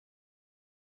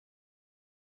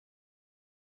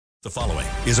The following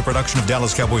is a production of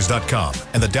DallasCowboys.com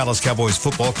and the Dallas Cowboys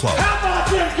Football Club. How about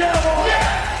them Cowboys?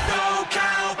 Yeah! Go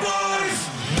Cowboys!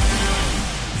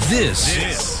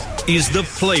 This is the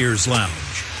Players Lounge,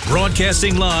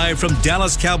 broadcasting live from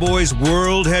Dallas Cowboys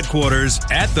World Headquarters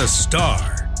at the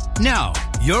Star. Now,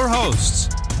 your hosts,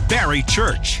 Barry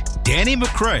Church, Danny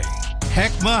McCray,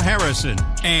 Heckma Harrison,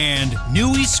 and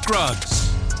Newy Scruggs.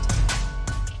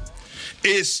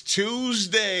 It's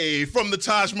Tuesday from the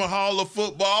Taj Mahal of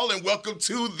football, and welcome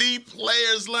to the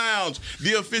Players Lounge,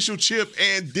 the official chip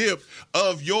and dip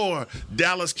of your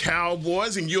Dallas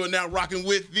Cowboys. And you're now rocking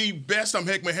with the best. I'm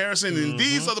Heckma Harrison, and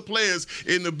these are the players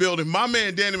in the building. My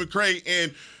man, Danny McCray,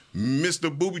 and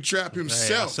Mr. Booby Trap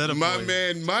himself. Hey,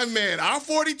 my man, our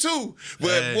 42.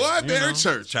 But boy, Barry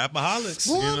Church. Trapaholics.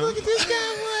 Boy, look at this guy,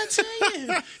 I tell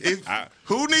you.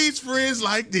 Who needs friends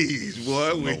like these,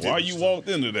 boy? Why you walked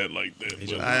into that like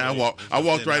that? I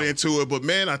walked right into it. But,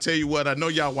 man, I tell you what, I know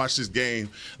y'all watched this game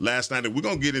last night, and we're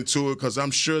going to get into it because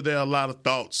I'm sure there are a lot of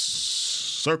thoughts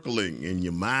circling in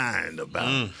your mind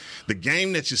about the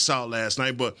game that you saw last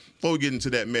night. But before we get into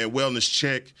that, man, wellness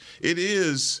check. It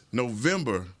is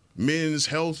November, Men's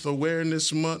Health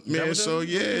Awareness Month, man. So,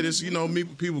 yeah, it is,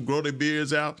 people grow their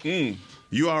beards out.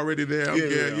 You already there,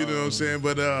 you know what I'm saying?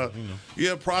 But,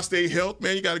 prostate health,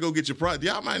 man, you got to go get your prostate.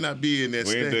 Y'all might not be in that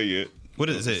state. We ain't there yet. What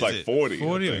is it? It's like 40.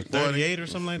 40 or 38 or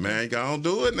something like that? Man, don't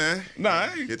do it now. Nah,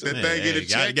 get that thing, get it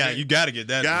checked. You got to get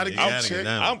that.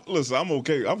 I'm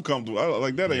okay. I'm comfortable.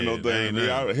 Like that ain't no thing.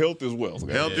 Health is wealth.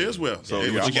 Health is wealth. So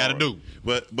what you got to do.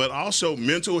 But also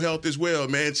mental health as well,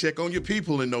 man. Check on your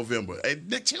people in November.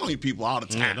 Check on your people all the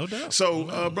time. No doubt.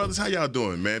 So, brothers, how y'all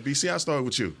doing, man? BC, I'll start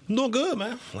with you. I'm doing good,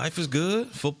 man. Life is good.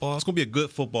 Football. It's going to be a good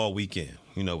football weekend.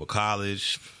 With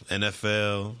college,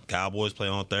 NFL, Cowboys play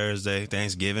on Thursday,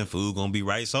 Thanksgiving, food going to be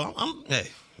right. So,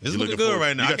 it's looking good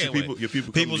right now. You got your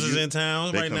people People's is in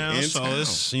town right now. So,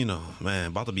 it's,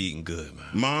 about to be eating good, man.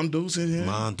 Mom Dukes in here?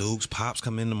 Mom Dukes. Pops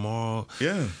come in tomorrow.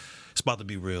 Yeah. It's about to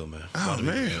be real, man. Oh,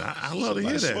 man. I love to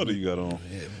hear that. What do you got on?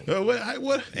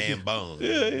 What? And bones.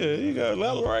 Yeah. You got a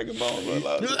lot of ragged bones.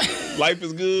 Life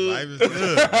is good. Life is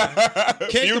good.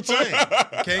 Can't complain,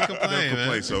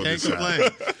 man. Can't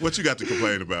complain. What you got to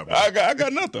complain about, man? I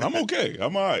got nothing. I'm okay.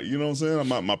 I'm all right. You know what I'm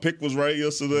saying? My pick was right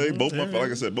yesterday. Like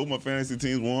I said, both my fantasy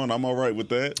teams won. I'm all right with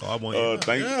that. Oh, I want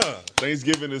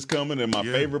Thanksgiving is coming, and my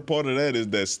favorite part of that is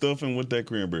that stuffing with that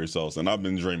cranberry sauce, and I've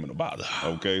been dreaming about it.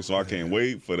 Okay, so I can't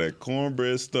wait for that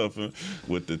cornbread stuffing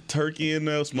with the turkey in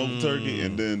there, smoked turkey,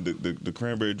 and then the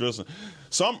cranberry dressing.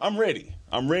 So I'm ready.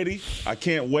 I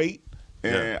can't wait.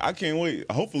 And I can't wait.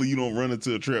 Hopefully you don't run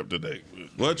into a trap today.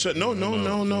 What? No.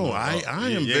 I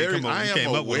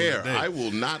am aware. I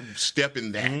will not step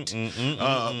in that.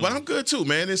 But I'm good too,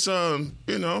 man. It's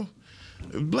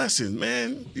blessings,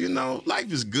 man.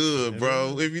 Life is good,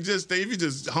 bro. If you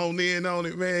just hone in on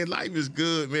it, man, life is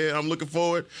good, man. I'm looking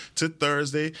forward to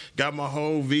Thursday. Got my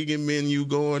whole vegan menu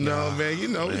going on, man.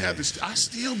 We have to. I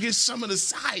still get some of the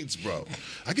sides, bro.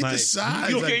 I get the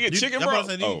sides. You don't get chicken, bro.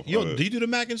 Do you do the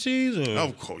mac and cheese? Or?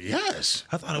 Of course, yes.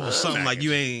 I thought it was something like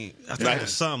you ain't. I thought it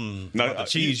was something about the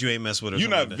cheese you ain't mess with. You're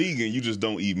not vegan. You just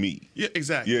don't eat meat. Yeah,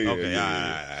 exactly. Yeah. Okay.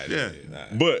 Yeah.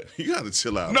 But you got to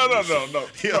chill out. No. Bro,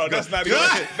 that's not even.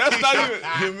 That's not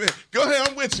even. Go ahead.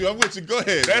 I'm with you. Go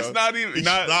ahead. That's bro. not even.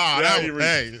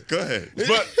 Hey, go ahead.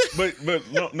 But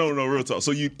no, real talk.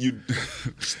 So you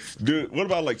do. What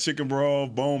about like chicken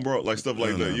broth, bone broth, like stuff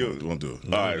like that? You won't do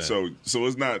it. All right. So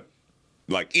it's not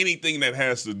like anything that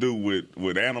has to do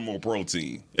with animal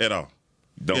protein at all.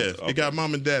 Don't. Yeah, it got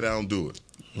mom and dad. I don't do it.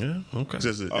 Yeah, okay.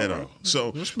 Just at all.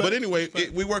 So, but anyway,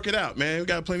 we work it out, man. We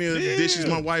got plenty of dishes.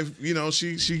 My wife,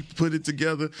 she put it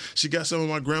together. She got some of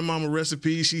my grandmama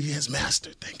recipes. She has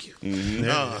mastered. Thank you.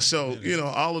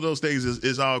 All of those things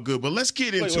is all good. But let's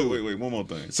get into it. Wait, one more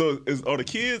thing. So, are the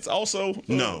kids also?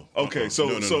 No. Okay, so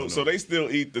they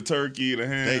still eat the turkey, the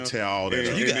ham. They tear all that.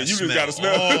 And you just gotta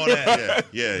smell all that.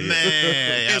 Yeah.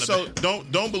 Man. And so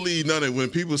don't believe none of it when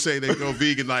people say they go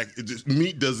vegan. Like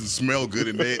meat doesn't smell good,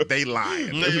 and they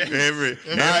lying. Now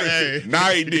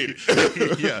he did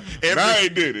it. Yeah. Now he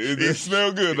did it. It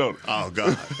smelled good, don't it? Oh,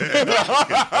 God.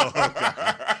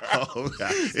 Oh,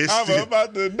 God. I'm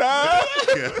about to die.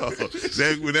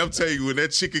 When I'm telling you, when that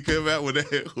chicken come out, when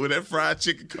that fried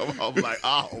chicken come out, I'm like,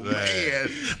 oh, man,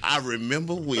 I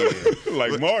remember when.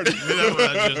 Like Marty.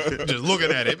 just looking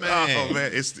at it, man. Oh,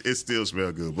 man, it still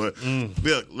smells good. But,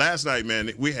 look, last night,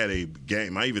 man, we had a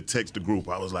game. I even texted the group.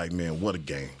 I was like, man, what a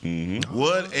game. Mm-hmm.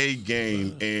 What a game.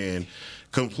 And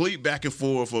complete back and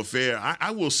forth affair.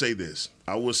 I will say this.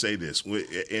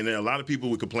 And there are a lot of people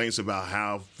with complaints about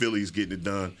how Philly's getting it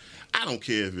done. I don't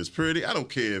care if it's pretty. I don't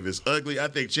care if it's ugly. I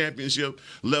think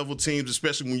championship-level teams,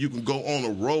 especially when you can go on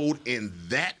a road in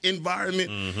that environment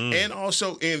and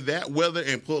also in that weather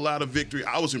and pull out a victory.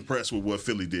 I was impressed with what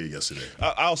Philly did yesterday.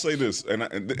 I'll say this, and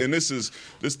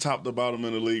this top to bottom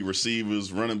in the league,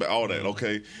 receivers, running back, all that,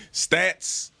 okay?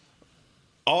 Stats,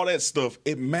 all that stuff,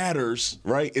 it matters,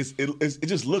 right? It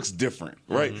just looks different,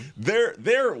 right?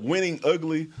 Their winning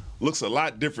ugly looks a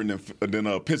lot different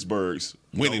than Pittsburgh's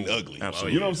winning ugly.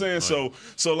 Absolutely. You know what I'm saying?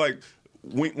 So like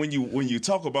when you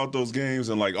talk about those games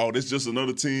and like, oh, this is just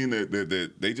another team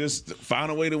that they just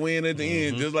find a way to win at the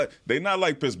end, just like they're not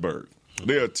like Pittsburgh.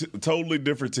 They're a totally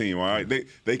different team, all right?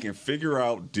 They can figure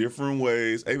out different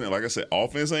ways. Hey, man, like I said,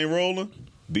 offense ain't rolling.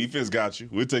 Defense got you.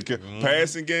 We'll take care.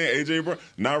 Passing game, A.J. Brown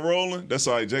not rolling. That's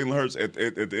all right. Jalen Hurts at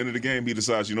the end of the game, he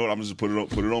decides, you know what? I'm just put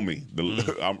it on me.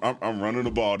 I'm running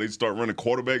the ball. They start running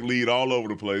quarterback lead all over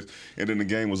the place, and then the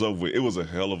game was over with. It was a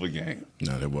hell of a game.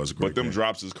 No, that was a great. But them game.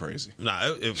 drops is crazy.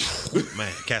 Nah,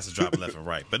 man, cats are dropping left and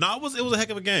right. But no, it was a heck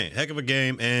of a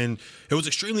game, and it was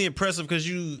extremely impressive because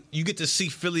you get to see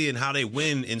Philly and how they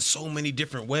win in so many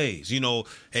different ways. You know,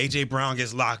 A.J. Brown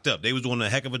gets locked up. They was doing a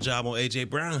heck of a job on A.J.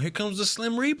 Brown. Here comes the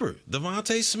Slim Reaper,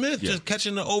 Devontae Smith, just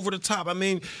catching the over the top. I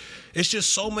mean, it's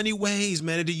just so many ways,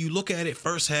 man. And then you look at it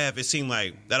first half, it seemed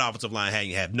like that offensive line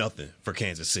hadn't had nothing for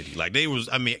Kansas City. Like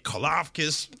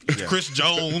Karlaftis, Chris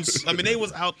Jones. I mean, they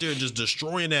was out there just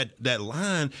destroying that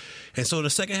line. And so in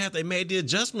the second half, they made the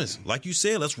adjustments. Like you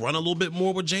said, let's run a little bit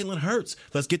more with Jalen Hurts.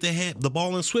 Let's get the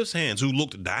ball in Swift's hands, who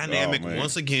looked dynamic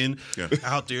once again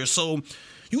out there. So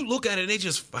you look at it, they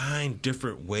just find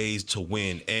different ways to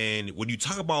win. And when you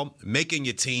talk about making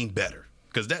your team better,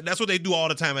 because that's what they do all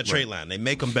the time at trade line. They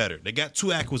make them better. They got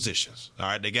 2 acquisitions. All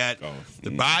right, they got the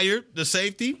Byard, the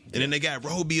safety, and then they got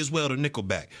Roby as well, the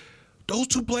nickelback. Those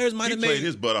 2 players might have made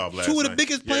his butt off last 2 of the night.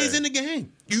 biggest plays in the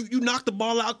game. You knock the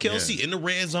ball out, Kelsey, in the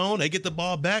red zone. They get the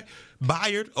ball back.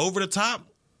 Byard over the top.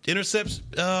 Intercepts,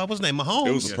 what's his name, Mahomes.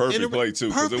 It was a perfect play,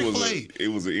 too. Perfect play. It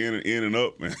was an in and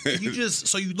up, man.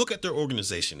 So you look at their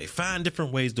organization. They find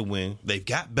different ways to win. They've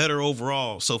got better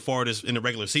overall so far in the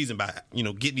regular season by,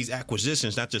 getting these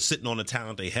acquisitions, not just sitting on the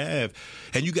talent they have.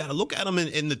 And you got to look at them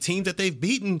in the teams that they've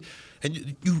beaten,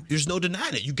 and there's no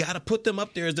denying it. You got to put them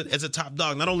up there as a top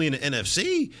dog, not only in the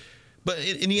NFC, but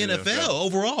in the NFL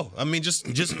overall. I mean, just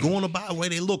going about the way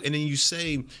they look. And then you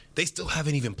say they still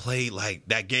haven't even played like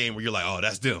that game where you're like, oh,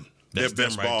 that's them. Their That's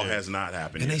best them right ball there. has not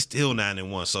happened. And yet. they still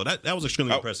 9-1. So that was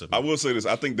extremely impressive. I will say this.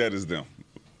 I think that is them.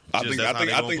 I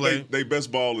think they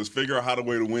best ball is figure out how the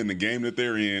way to win the game that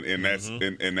they're in, and that's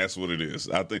and that's what it is.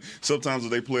 I think sometimes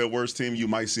if they play a worse team, you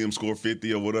might see them score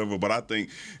 50 or whatever. But I think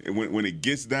when it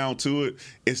gets down to it,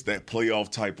 it's that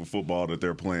playoff type of football that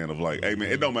they're playing. Of like, hey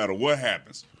man, it don't matter what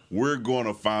happens. We're going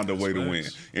to find a way to win.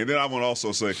 And then I want to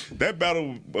also say that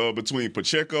battle between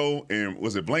Pacheco and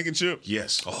was it Blankenship?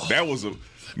 Yes. That was a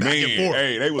man.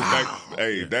 Hey, they was back.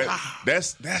 Hey,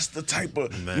 that's the type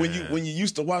of when you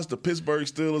used to watch the Pittsburgh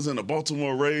Steelers and the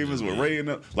Baltimore Ravens with Ray and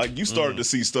them, like you started to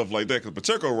see stuff like that because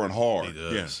Pacheco run hard.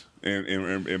 Yes.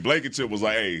 And Blankenship was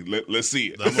like, hey, let's see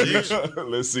it.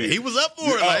 Let's see it. He was up for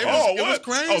it. It was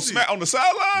crazy. Oh, smack on the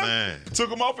sideline? Man.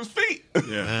 Took him off his feet.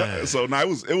 Yeah. So,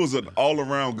 it was an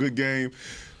all-around good game.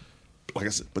 Like I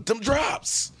said, but them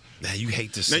drops. Now, you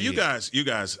hate to see Now, you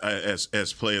guys,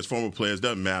 as players, former players,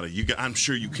 doesn't matter. I'm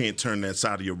sure you can't turn that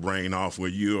side of your brain off where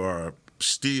you are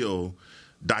still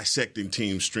dissecting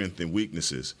team strength and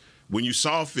weaknesses. When you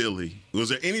saw Philly, was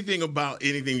there anything about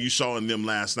anything you saw in them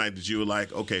last night that you were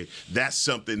like, okay, that's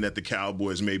something that the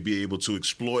Cowboys may be able to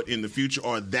exploit in the future,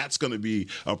 or that's going to be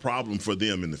a problem for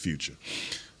them in the future?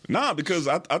 Nah, because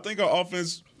I think our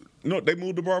offense, they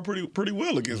moved the ball pretty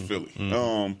well against Philly.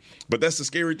 But that's the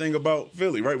scary thing about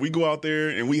Philly, right? We go out there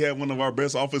and we have one of our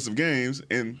best offensive games,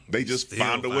 and they just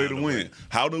find a way to win.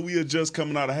 How do we adjust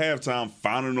coming out of halftime,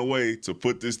 finding a way to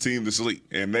put this team to sleep?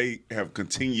 And they have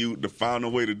continued to find a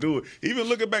way to do it. Even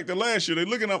looking back to last year, they're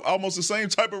looking at almost the same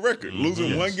type of record,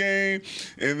 losing one game,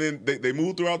 and then they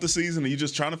move throughout the season, and you're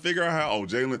just trying to figure out how,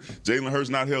 Jalen Hurts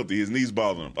not healthy, his knees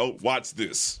bothering him. Oh, watch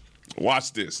this.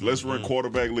 Let's run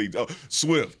quarterback lead.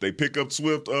 Swift. They pick up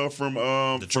Swift from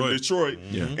Detroit.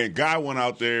 And Guy went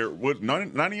out there with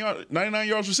 99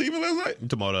 yards receiving last night. You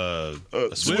talking about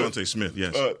Devontae Smith,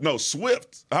 yes. No,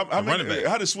 Swift. Running back.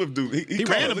 How did Swift do? He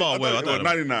ran the ball well. I thought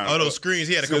 99. Oh, those screens.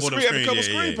 He had a couple of screen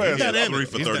passes. He got 3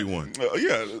 for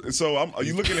 31. So are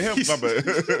you looking at him? My bad.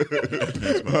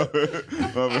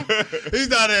 He's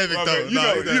not having though.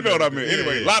 You know what I mean.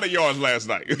 Anyway, a lot of yards last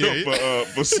night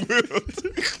for Swift.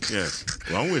 Yes.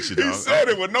 Well, I'm with you, dog. He said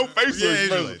it with no facial Yeah,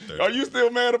 he's expression. like Are you still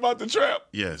mad about the trap?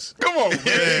 Yes. Come on,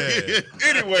 man.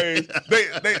 Anyways,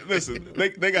 they listen.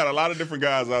 They got a lot of different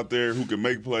guys out there who can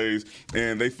make plays,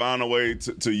 and they find a way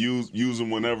to use them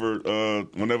whenever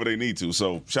they need to.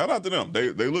 So shout out to them.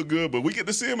 They look good, but we get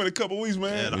to see them in a couple weeks,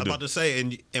 man. And I'm about to say,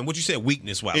 and what you said,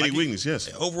 weakness wise. Any weakness, yes.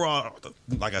 Overall,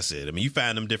 like I said, I mean, you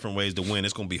find them different ways to win.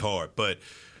 It's going to be hard, but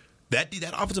that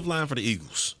offensive line for the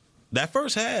Eagles, that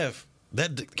first half,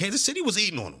 that Kansas City was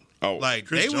eating on them. Oh, like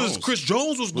Chris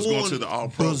Jones was going to the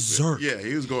All-Pro. berserk. Yeah,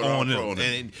 he was going on All-Pro. them.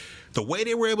 And the way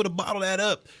they were able to bottle that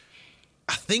up,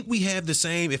 I think we have the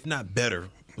same, if not better,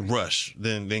 rush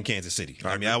than Kansas City.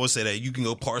 I mean, I would say that you can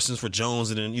go Parsons for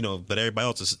Jones, and then but everybody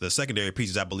else, the secondary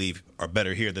pieces, I believe, are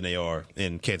better here than they are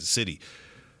in Kansas City.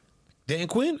 Dan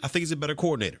Quinn, I think he's a better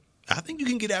coordinator. I think you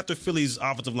can get after Philly's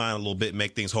offensive line a little bit and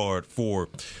make things hard for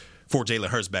Jalen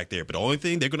Hurts back there. But the only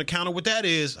thing they're going to counter with that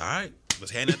is, all right,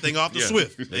 let's hand that thing off to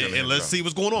Swift and let's see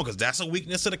what's going on, because that's a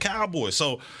weakness of the Cowboys.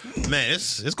 So, man,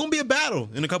 it's going to be a battle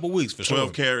in a couple of weeks for sure.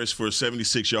 12 carries for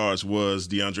 76 yards was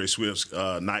DeAndre Swift's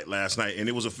night last night, and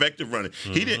it was effective running.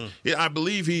 He did. I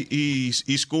believe he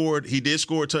scored. He did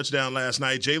score a touchdown last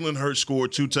night. Jalen Hurts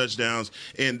scored 2 touchdowns,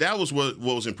 and that was what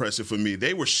was impressive for me.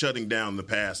 They were shutting down the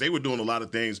pass. They were doing a lot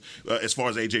of things as far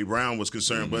as A.J. Brown was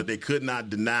concerned, but they could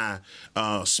not deny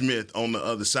Smith on the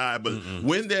other side. But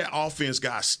when their offense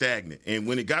got stagnant, and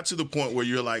when it got to the point where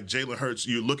you're like Jalen Hurts,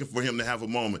 you're looking for him to have a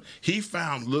moment, he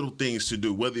found little things to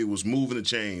do, whether it was moving the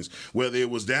chains, whether it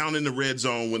was down in the red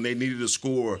zone when they needed a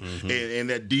score and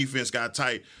that defense got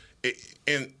tight.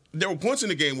 And there were points in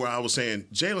the game where I was saying,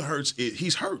 Jalen Hurts,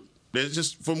 he's hurt. That's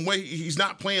just from way he's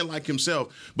not playing like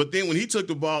himself. But then when he took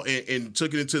the ball and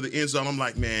took it into the end zone, I'm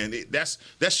like, man, that's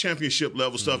championship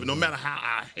level stuff. And no matter how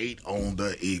I hate on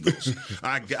the Eagles,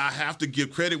 I have to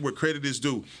give credit where credit is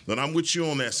due. But I'm with you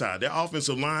on that side. Their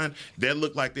offensive line, that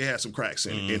looked like they had some cracks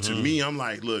in it. And to me, I'm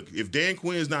like, look, if Dan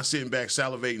Quinn's not sitting back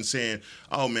salivating saying,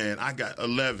 oh man, I got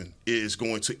 11 is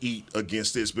going to eat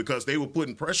against this, because they were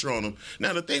putting pressure on them.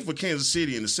 Now the thing for Kansas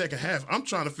City in the second half, I'm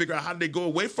trying to figure out how did they go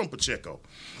away from Pacheco.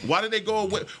 Why did they go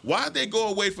away? Why did they go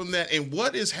away from that? And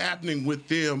what is happening with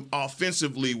them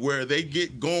offensively where they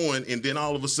get going and then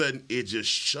all of a sudden it just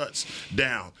shuts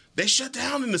down? They shut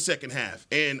down in the second half.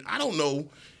 And I don't know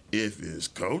if it's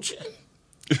coaching.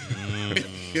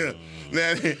 Yeah.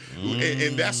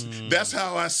 And that's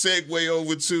how I segue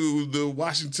over to the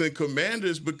Washington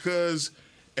Commanders, because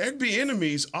Eric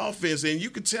Bieniemy's offense, and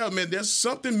you can tell, man, there's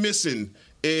something missing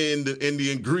in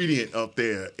the ingredient up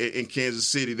there in Kansas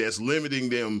City that's limiting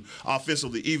them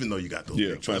offensively, even though you got those.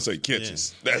 Yeah, trying to say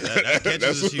catches. Yeah.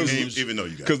 Catches is huge. Even though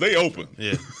you got, because they open.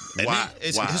 Yeah. Why?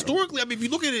 Historically, I mean, if you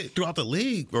look at it throughout the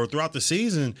league or throughout the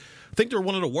season, I think they're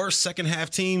one of the worst second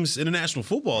half teams in the National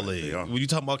Football League. When you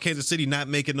talk about Kansas City not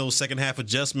making those second half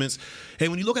adjustments, and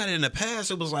when you look at it in the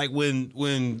past, it was like when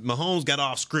Mahomes got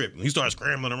off script and he started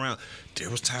scrambling around,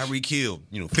 there was Tyreek Hill,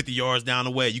 50 yards down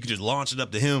the way. You could just launch it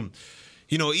up to him.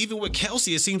 Even with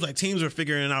Kelsey, it seems like teams are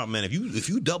figuring it out, man. If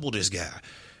you double this guy,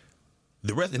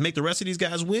 and make the rest of these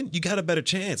guys win, you got a better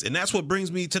chance. And that's what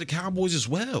brings me to the Cowboys as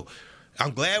well.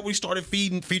 I'm glad we started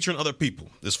featuring other people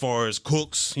as far as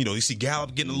Cooks. You see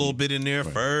Gallup getting a little bit in there,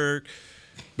 Ferg.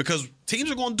 Because teams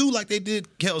are going to do like they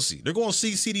did Kelsey. They're going to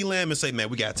see CeeDee Lamb and say, man,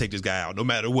 we got to take this guy out no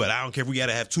matter what. I don't care if we got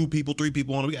to have 2 people, 3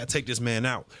 people on it. We got to take this man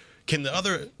out. Can the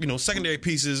other, secondary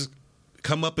pieces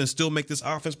come up and still make this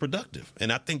offense productive?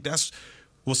 And I think that's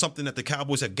was something that the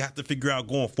Cowboys have got to figure out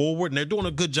going forward, and they're doing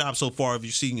a good job so far. If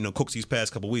you see, Cooks these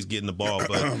past couple of weeks getting the ball,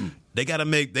 but they got to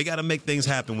make things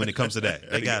happen when it comes to that.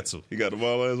 They got to. He got the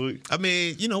ball last week. I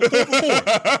mean, 4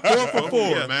 for 4,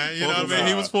 yeah, man. You know what I mean?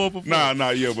 He was 4 for 4. I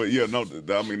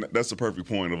mean, that's the perfect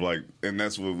point of and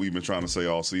that's what we've been trying to say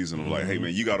all season of hey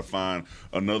man, you got to find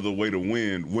another way to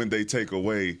win when they take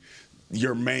away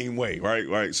your main way,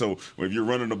 right? So if you're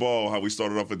running the ball, how we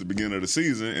started off at the beginning of the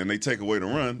season, and they take away the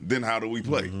run, then how do we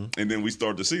play? And then we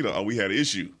start to see we had an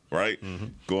issue, right?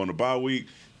 Go on the bye week,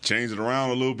 change it around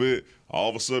a little bit. All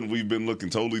of a sudden, we've been looking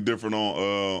totally different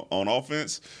on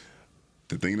offense.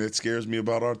 The thing that scares me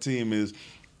about our team is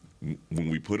when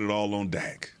we put it all on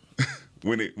Dak.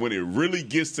 When it really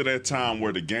gets to that time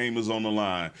where the game is on the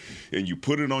line and you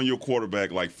put it on your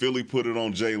quarterback like Philly put it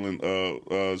on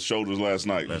Jalen shoulders last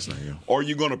night. Yeah. Are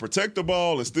you going to protect the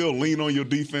ball and still lean on your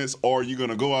defense, or are you going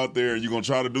to go out there and you're going to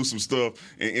try to do some stuff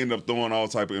and end up throwing all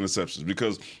type of interceptions?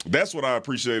 Because that's what I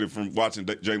appreciated from watching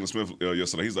Jalen Smith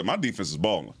yesterday. He's like, my defense is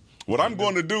balling. What I'm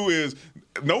going to do is,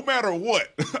 no matter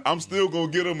what, I'm still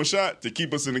going to give them a shot to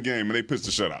keep us in the game, and they pitched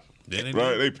the shutout.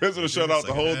 Right, they pitched the shutout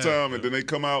the whole time, and then they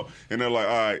come out and they're like,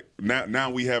 all right, now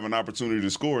we have an opportunity to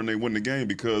score, and they win the game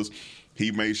because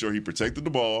he made sure he protected the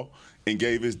ball and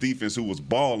gave his defense, who was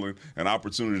balling, an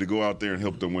opportunity to go out there and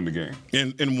help them win the game.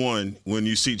 And one, when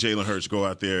you see Jalen Hurts go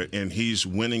out there and he's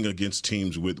winning against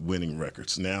teams with winning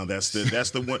records, now that's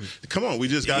the one. Come on, we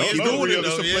just got to keep it real.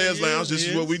 It's the Players Lounge. This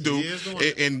is what we do,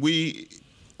 and we.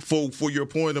 For your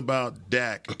point about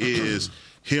Dak is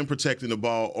him protecting the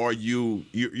ball, or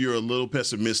you're a little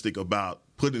pessimistic about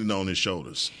putting it on his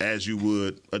shoulders, as you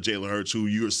would a Jalen Hurts, who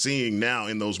you're seeing now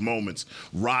in those moments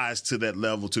rise to that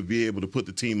level to be able to put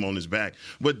the team on his back.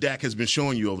 But Dak has been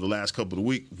showing you over the last couple of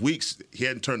weeks, he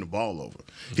hadn't turned the ball over.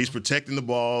 He's protecting the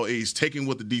ball. He's taking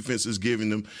what the defense is giving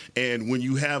them. And when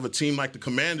you have a team like the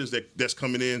Commanders that's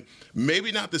coming in,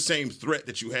 maybe not the same threat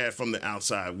that you had from the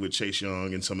outside with Chase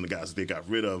Young and some of the guys that they got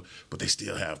rid of, but they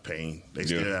still have Payne. They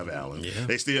still have Allen. Yeah.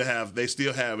 They still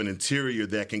have an interior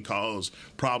that can cause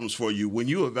problems for you.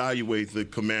 When you evaluate the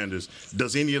Commanders,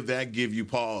 does any of that give you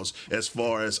pause as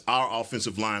far as our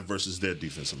offensive line versus their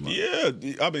defensive line? Yeah,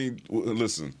 I mean,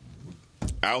 listen,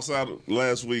 outside of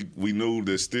last week, we knew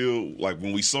that still, like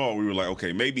when we saw it, we were like,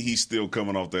 okay, maybe he's still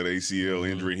coming off that ACL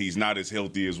injury. He's not as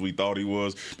healthy as we thought he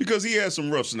was because he had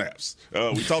some rough snaps.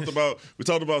 We talked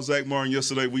about Zach Martin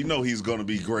yesterday. We know he's going to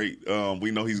be great.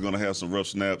 We know he's going to have some rough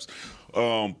snaps,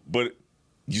 but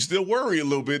you still worry a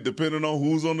little bit depending on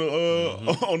who's on the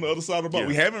other side of the ball. Yeah.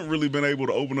 We haven't really been able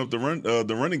to open up the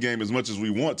running game as much as we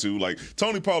want to. Like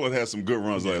Tony Pollard had some good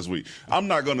runs last week. I'm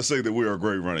not going to say that we're a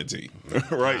great running team,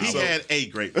 right? He had a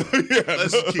great run.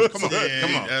 Come on.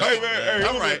 Hey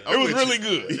man, it was really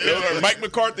good. Mike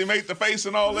McCarthy made the face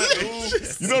and all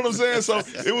that. You know what I'm saying? So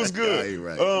it was good.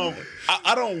 Right.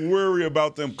 I don't worry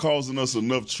about them causing us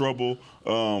enough trouble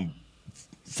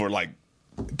for like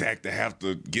Dak to have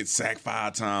to get sacked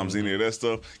 5 times, any of that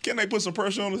stuff. Can they put some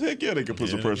pressure on us? Heck yeah, they can put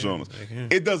some pressure on us.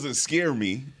 It doesn't scare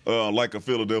me like a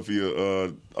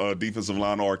Philadelphia defensive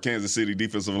line or a Kansas City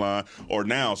defensive line, or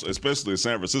now especially a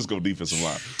San Francisco defensive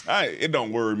line. It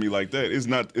don't worry me like that.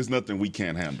 It's nothing we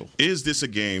can't handle. Is this a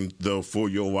game, though, for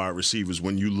your wide receivers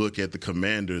when you look at the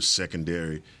Commanders'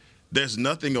 secondary? There's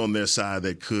nothing on their side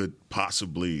that could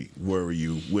possibly worry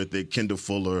you with it. Kendall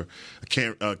Fuller,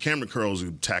 Cameron Curl's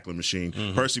a tackling machine,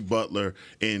 Percy Butler,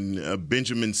 and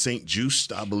Benjamin St.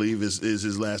 Just, I believe is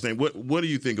his last name. What do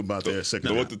you think about their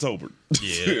secondary? Go with the Tolbert.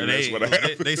 Yeah, that's what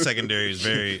happened. They secondary is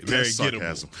very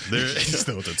gettable.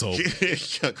 Still with the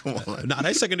Tolbert. Come on. Nah,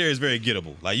 that secondary is very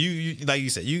gettable. Like you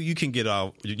said, you can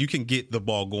get the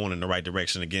ball going in the right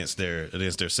direction against their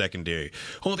secondary.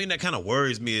 Only thing that kind of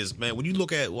worries me is, man, when you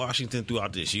look at Washington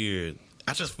throughout this year,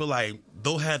 I just feel like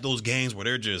they'll have those games where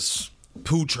they're just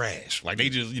poo trash. Like they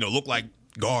just, look like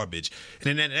garbage. And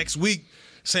then that next week,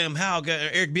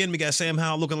 Eric Bieniemy got Sam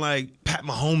Howell looking like Pat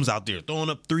Mahomes out there, throwing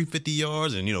up 350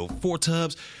 yards and, 4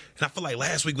 tubs. And I feel like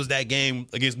last week was that game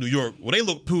against New York where they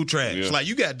looked poo trash. Yeah. Like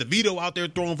you got DeVito out there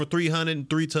throwing for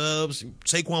 303 tubs,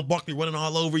 Saquon Barkley running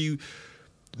all over you.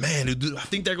 Man, I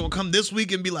think they're going to come this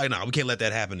week and be like, nah, we can't let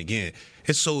that happen again.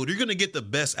 And so you're going to get the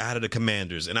best out of the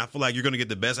Commanders. And I feel like you're going to get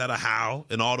the best out of Howe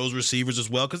and all those receivers as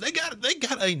well because they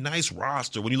got a nice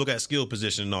roster when you look at skill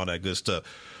position and all that good stuff.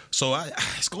 So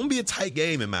it's going to be a tight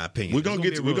game, in my opinion. We're going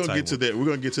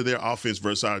to get to their offense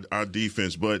versus our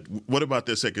defense. But what about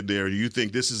their secondary? Do you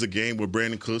think this is a game where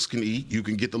Brandon Cooks can eat? You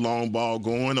can get the long ball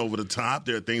going over the top.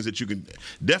 There are things that you can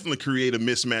definitely create a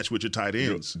mismatch with your tight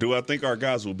ends. Do I think our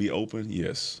guys will be open?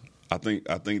 Yes. I think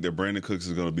that Brandon Cooks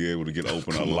is going to be able to get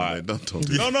open a lot. No. I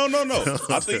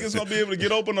think it's going to be able to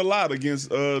get open a lot against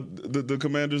the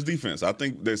Commanders' defense. I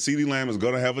think that CeeDee Lamb is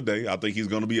going to have a day. I think he's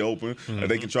going to be open.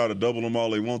 They can try to double him all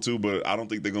they want to, but I don't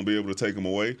think they're going to be able to take him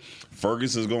away.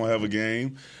 Ferguson's going to have a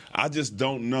game. I just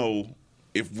don't know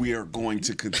if we are going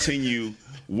to continue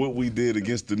what we did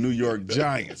against the New York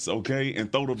Giants, okay,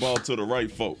 and throw the ball to the right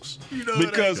folks.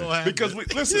 Because we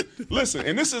listen,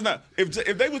 and this is not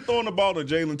if they were throwing the ball to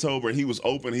Jalen Tolbert and he was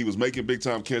open, he was making big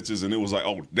time catches, and it was like,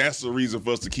 oh, that's the reason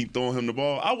for us to keep throwing him the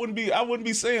ball. I wouldn't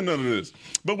be saying none of this.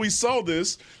 But we saw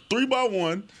this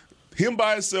 3-by-1, him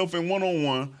by himself and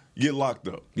 1-on-1. Get locked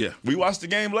up. Yeah, we watched the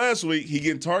game last week. He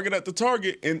getting target at the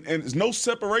target, and there's no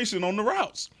separation on the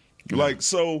routes. Like,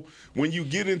 so when you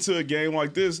get into a game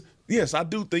like this, yes, I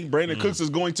do think Brandon Cooks is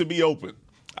going to be open.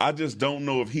 I just don't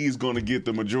know if he's going to get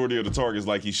the majority of the targets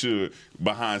like he should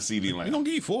behind CeeDee Lamb. He's going to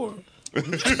give you 4.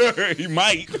 He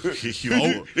might. If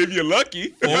you're lucky.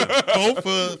 4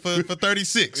 for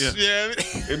 36. Yeah.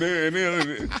 And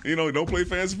then don't play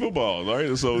fantasy football,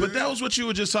 right? So, but that was what you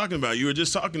were just talking about. You were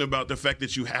just talking about the fact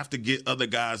that you have to get other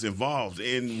guys involved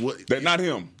in what. Not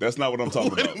him. That's not what I'm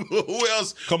talking about. Who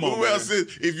else? Come on, who man. else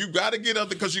is? If you got to get other,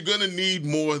 because you're going to need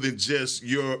more than just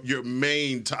your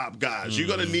main top guys. You're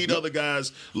going to need other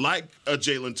guys like a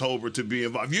Jalen Tolbert to be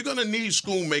involved. You're going to need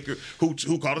Schoonmaker,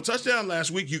 who caught a touchdown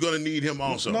last week. You're going to need him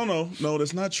also. No,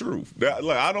 that's not true.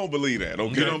 I don't believe that.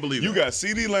 Okay, You don't believe you that. got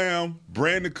CeeDee Lamb,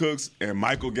 Brandon Cooks, and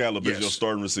Michael Gallup as your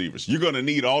starting receivers. You're going to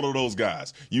need all of those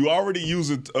guys. You already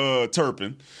using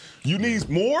Turpin. You need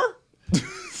more.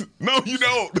 No, you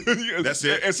don't. That's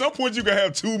it. At some point, you can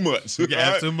have too much. You can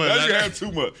have too much. You can have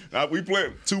too much. We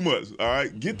play too much. All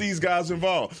right, get these guys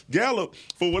involved. Gallup,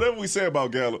 for whatever we say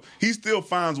about Gallup, he still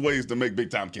finds ways to make big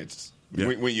time catches. Yeah.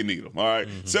 When you need them, all right?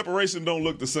 Separation don't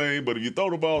look the same, but if you throw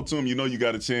the ball to him, you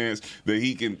got a chance that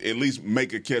he can at least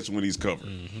make a catch when he's covered.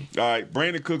 All right,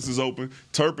 Brandon Cooks is open.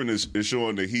 Turpin is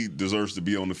showing that he deserves to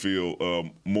be on the field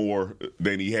more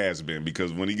than he has been,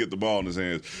 because when he get the ball in his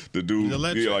hands, the dude,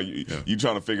 you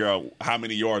trying to figure out how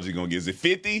many yards he's going to get. Is it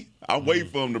 50? I'm waiting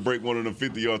for him to break one of them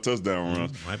 50-yard touchdown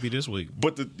runs. Might be this week.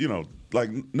 But,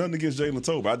 nothing against Jalen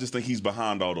Tolbert. I just think he's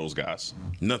behind all those guys.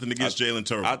 Nothing against Jalen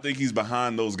Tolbert. I think he's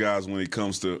behind those guys when it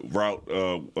comes to route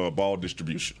ball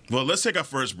distribution. Well, let's take our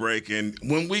first break, and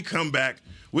when we come back,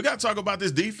 we got to talk about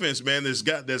this defense, man.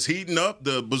 That's heating up.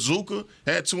 The Bazooka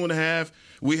had 2.5.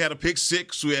 We had a pick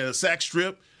 6. We had a sack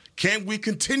strip. Can we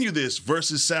continue this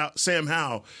versus Sam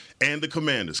Howell and the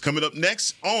Commanders? Coming up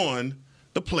next on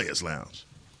the Players Lounge.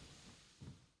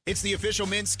 It's the official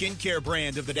men's skincare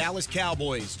brand of the Dallas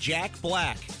Cowboys, Jack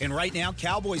Black. And right now,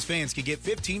 Cowboys fans can get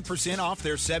 15% off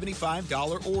their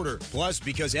 $75 order. Plus,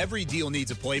 because every deal needs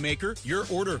a playmaker, your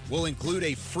order will include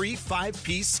a free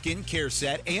 5-piece skincare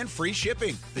set and free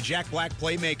shipping. The Jack Black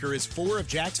Playmaker is 4 of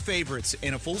Jack's favorites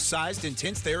and a full-sized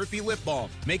intense therapy lip balm.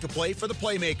 Make a play for the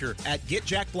playmaker at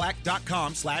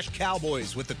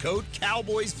getjackblack.com/Cowboys with the code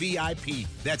CowboysVIP.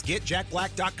 That's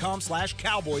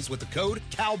getjackblack.com/Cowboys with the code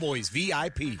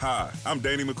CowboysVIP. Hi, I'm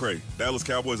Danny McCray, Dallas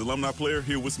Cowboys alumni player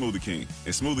here with Smoothie King.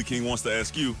 And Smoothie King wants to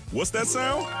ask you, what's that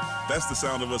sound? That's the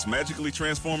sound of us magically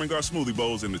transforming our smoothie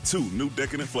bowls into 2 new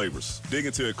decadent flavors. Dig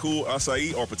into a cool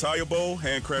acai or pitaya bowl,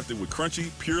 handcrafted with crunchy,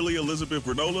 purely Elizabeth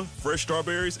granola, fresh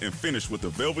strawberries, and finished with a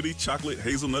velvety chocolate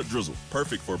hazelnut drizzle.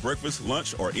 Perfect for breakfast,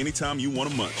 lunch, or anytime you want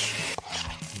to munch.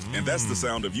 And that's the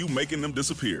sound of you making them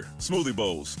disappear. Smoothie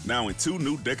bowls, now in 2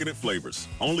 new decadent flavors.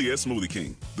 Only at Smoothie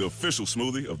King, the official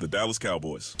smoothie of the Dallas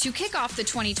Cowboys. To kick off the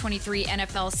 2023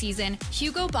 NFL season,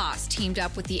 Hugo Boss teamed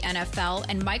up with the NFL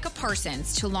and Micah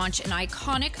Parsons to launch an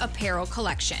iconic apparel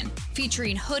collection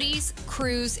featuring hoodies,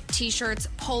 crews, t-shirts,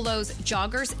 polos,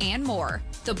 joggers, and more.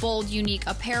 The bold, unique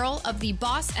apparel of the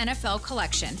Boss NFL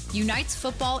collection unites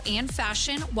football and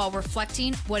fashion while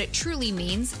reflecting what it truly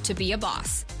means to be a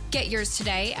boss. Get yours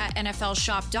today at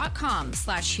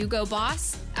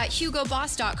nflshop.com/HugoBoss, at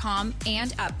HugoBoss.com,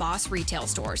 and at Boss retail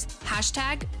stores.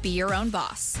 #Be your own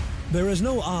boss. There is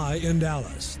no I in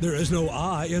Dallas. There is no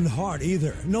I in Hart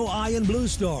either. No I in Blue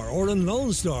Star or in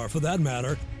Lone Star for that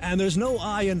matter. And there's no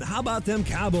I in how about them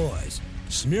Cowboys?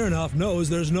 Smirnoff knows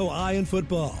there's no I in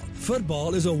football.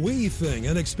 Football is a we thing,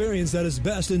 an experience that is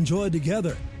best enjoyed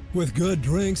together. With good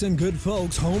drinks and good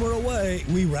folks, home or away,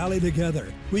 we rally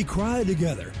together, we cry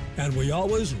together, and we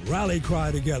always rally cry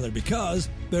together because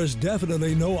there's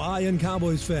definitely no I in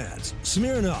Cowboys fans.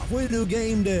 Smirnoff, we do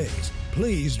game days.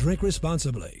 Please drink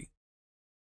responsibly.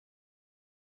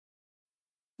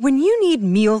 When you need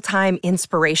mealtime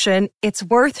inspiration, it's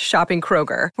worth shopping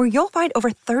Kroger, where you'll find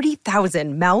over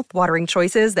 30,000 mouth-watering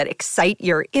choices that excite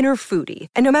your inner foodie.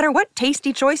 And no matter what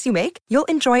tasty choice you make, you'll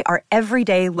enjoy our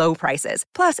everyday low prices,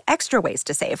 plus extra ways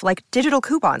to save, like digital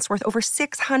coupons worth over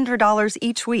 $600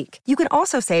 each week. You can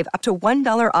also save up to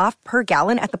 $1 off per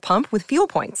gallon at the pump with fuel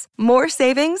points. More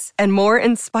savings and more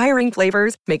inspiring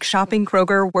flavors make shopping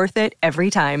Kroger worth it every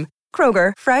time.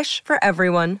 Kroger, fresh for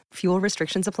everyone. Fuel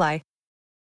restrictions apply.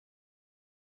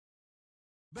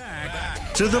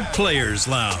 Back to the Players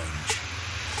Lounge.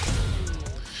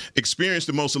 Experience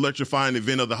the most electrifying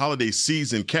event of the holiday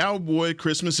season, Cowboy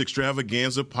Christmas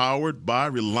Extravaganza, powered by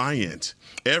Reliant.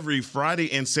 Every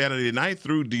Friday and Saturday night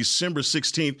through December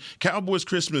 16th, Cowboys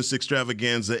Christmas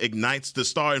Extravaganza ignites the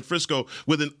Star in Frisco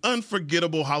with an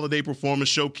unforgettable holiday performance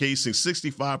showcasing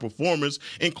 65 performers,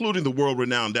 including the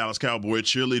world-renowned Dallas Cowboy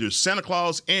cheerleaders, Santa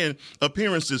Claus, and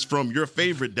appearances from your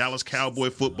favorite Dallas Cowboy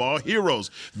football heroes.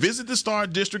 Visit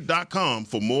thestardistrict.com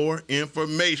for more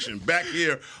information. Back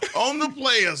here on the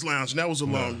Players Fellas Lounge, and that was a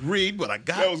long read, but I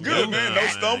got That was good, man. No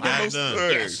stumbling, no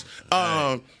Yes.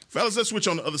 Fellas, let's switch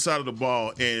on the other side of the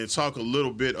ball and talk a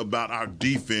little bit about our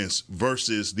defense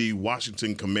versus the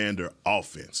Washington Commander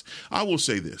offense. I will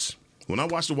say this. When I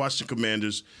watched the Washington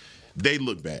Commanders, they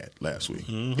looked bad last week.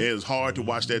 It was hard to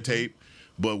watch that tape.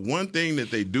 But one thing that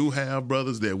they do have,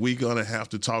 brothers, that we're going to have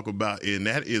to talk about, and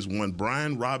that is one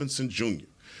Brian Robinson Jr.,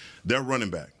 their running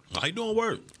back. He doing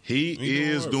work. He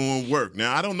is doing work.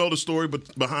 Now, I don't know the story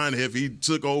behind if he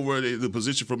took over the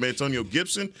position from Antonio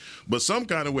Gibson, but some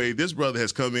kind of way this brother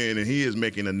has come in and he is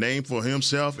making a name for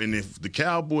himself. And if the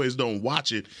Cowboys don't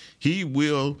watch it, he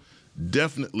will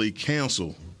definitely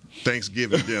cancel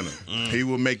Thanksgiving dinner. He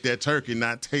will make that turkey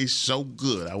not taste so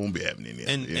good. I won't be having any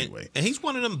anyway. And he's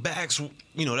one of them backs,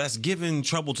 that's given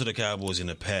trouble to the Cowboys in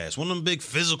the past. One of them big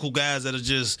physical guys that are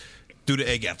just through the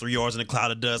egg, got 3 yards in a cloud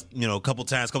of dust, a couple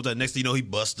times. Next thing you know, he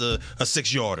busts a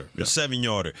 6-yarder, a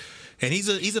 7-yarder. And he's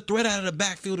a threat out of the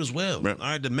backfield as well. Right. All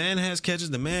right, the man has catches.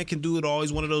 The man can do it all.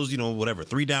 He's one of those,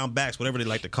 3-down backs, whatever they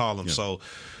like to call him. Yeah. So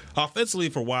offensively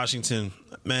for Washington,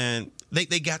 man, they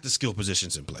got the skill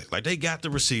positions in play. Like, they got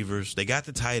the receivers, they got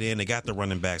the tight end, they got the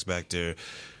running backs back there.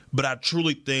 But I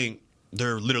truly think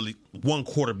they're literally one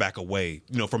quarterback away,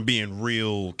 from being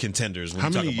real contenders. How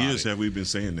many years have we been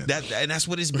saying that? And that's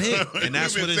what it's been. And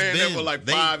that's what it's been. That for like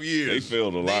 5 years. They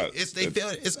failed a lot.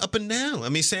 It's up and down. I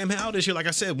mean, Sam Howell this year, like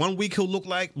I said, 1 week he'll look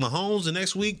like Mahomes, the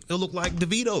next week he'll look like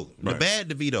DeVito, the bad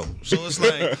DeVito. So it's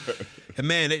like, and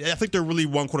man, I think they're really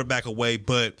one quarterback away,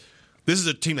 but this is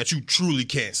a team that you truly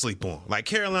can't sleep on. Like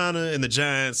Carolina and the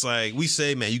Giants, like we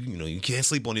say, man, you can't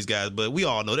sleep on these guys, but we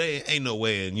all know they ain't no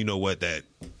way, and you know what, that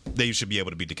they should be able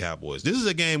to beat the Cowboys. This is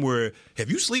a game where if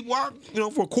you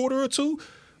sleepwalk, for a quarter or two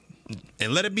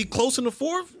and let it be close in the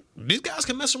fourth, these guys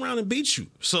can mess around and beat you.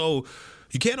 So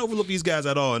you can't overlook these guys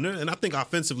at all. And I think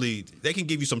offensively, they can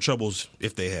give you some troubles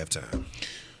if they have time.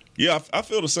 Yeah, I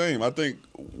feel the same. I think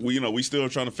we still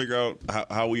trying to figure out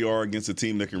how we are against a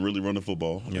team that can really run the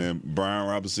football. Yeah. And Brian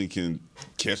Robinson can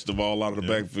catch the ball out of the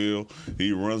backfield.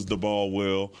 He runs the ball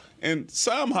well. And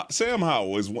Sam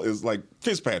Howell is like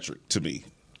Fitzpatrick to me.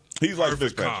 He's like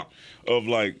Fitzpatrick of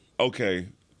like, okay,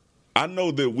 I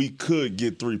know that we could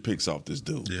get 3 picks off this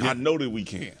dude. Yeah. I know that we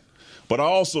can. But I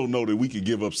also know that we could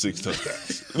give up 6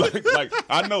 touchdowns. like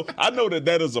I know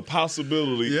that is a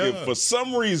possibility. Yeah. If for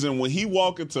some reason when he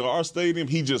walk into our stadium,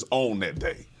 he just owned that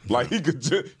day. Like he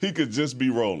could just be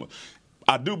rolling.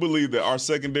 I do believe that our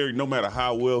secondary, no matter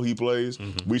how well he plays,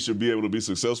 we should be able to be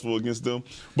successful against them.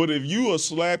 But if you are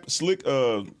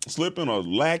slipping or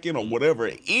lacking or whatever,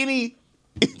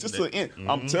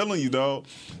 I'm telling you, dog,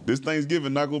 this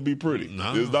Thanksgiving not gonna be pretty.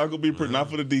 No. It's not gonna be pretty, not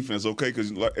for the defense, okay?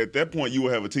 Because at that point, you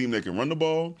will have a team that can run the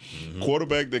ball,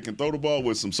 quarterback that can throw the ball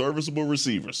with some serviceable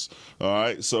receivers. All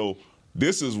right, so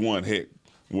this is one heck.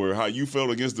 Where how you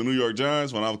felt against the New York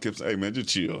Giants when I kept saying, hey, man, just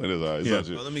chill. It is all right.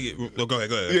 Well, go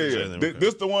ahead. Yeah.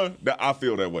 This the one that I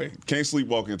feel that way. Can't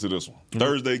sleepwalk into this one.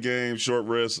 Thursday game, short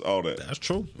rest, all that. That's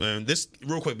true. And this,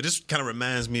 real quick, but this kind of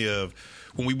reminds me of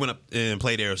when we went up and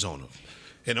played Arizona.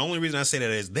 And the only reason I say that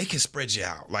is they can spread you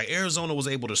out. Like Arizona was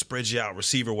able to spread you out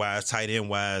receiver-wise, tight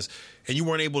end-wise, and you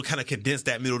weren't able to kind of condense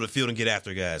that middle of the field and get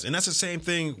after guys. And that's the same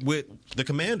thing with the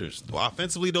Commanders. Well,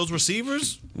 offensively, those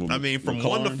receivers, from McLaurin.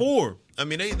 1 to 4,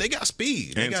 they got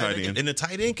speed. And tight end. And the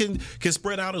tight end can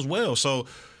spread out as well. So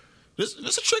this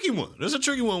is a tricky one. This is a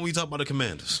tricky one when we talk about the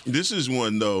Commanders. This is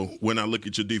one, though, when I look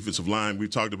at your defensive line, we've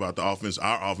talked about the offense,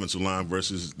 our offensive line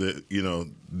versus their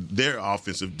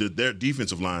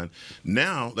defensive line.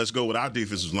 Now let's go with our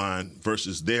defensive line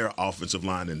versus their offensive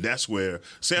line, and that's where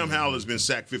Sam Howell has been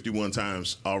sacked 51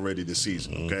 times already this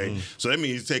season, okay? So that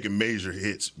means he's taking major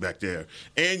hits back there.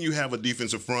 And you have a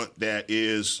defensive front that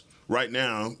is right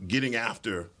now getting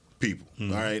after people, all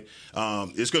right?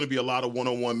 It's going to be a lot of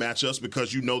one-on-one matchups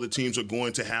because the teams are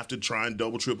going to have to try and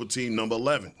double-triple team number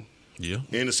 11. Yeah.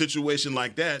 In a situation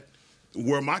like that,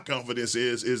 where my confidence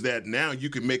is that now you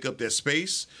can make up that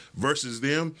space versus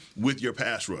them with your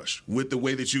pass rush, with the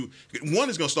way that one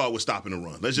is going to start with stopping the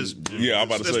run. Let's just I'm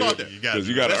about to say start there.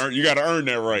 You got to earn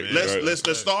that right.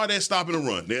 Let's start at stopping the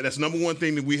run. That's number one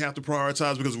thing that we have to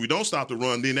prioritize because if we don't stop the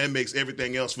run, then that makes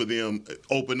everything else for them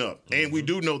open up. And we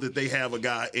do know that they have a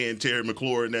guy in Terry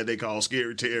McLaurin that they call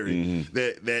Scary Terry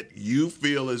that you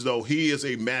feel as though he is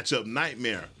a matchup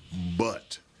nightmare.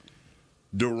 But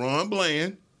DaRon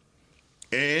Bland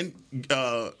and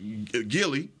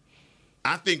Gilly,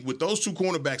 I think with those 2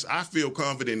 cornerbacks, I feel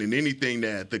confident in anything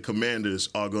that the Commanders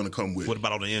are going to come with. What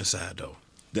about on the inside, though?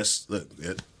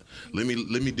 Let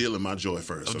me deal in my joy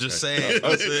first. I'm just saying.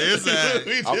 Let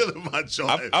me deal in my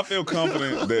joy. I feel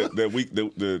confident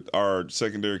that our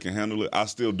secondary can handle it. I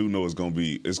still do know it's gonna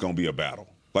be a battle.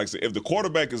 Like I said, if the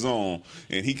quarterback is on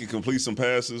and he can complete some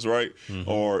passes, right,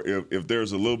 or if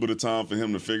there's a little bit of time for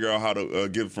him to figure out how to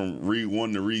get from read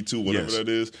 1 to read 2, whatever that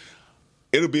is,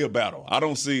 it'll be a battle. I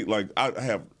don't see, I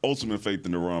have ultimate faith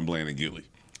in DaRon Bland and Gilly.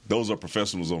 Those are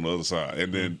professionals on the other side.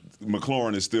 And then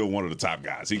McLaurin is still one of the top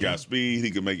guys. He got speed. He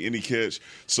can make any catch.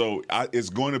 So it's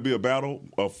going to be a battle,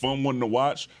 a fun one to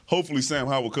watch. Hopefully Sam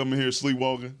Howell will come in here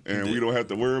sleepwalking, and we don't have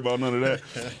to worry about none of that.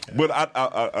 But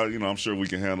I'm sure we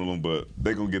can handle them. But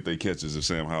they're going to get their catches if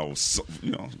Sam Howell,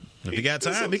 If he got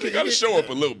time, he got to show up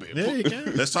a little bit. Yeah, he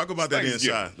can. Let's talk about that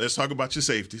inside. Let's talk about your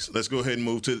safeties. Let's go ahead and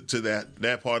move to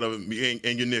that part of it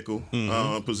and your nickel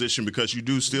position, because you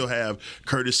do still have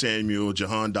Curtis Samuel,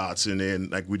 Jahan Dotson,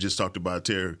 and like we just talked about,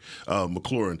 Terry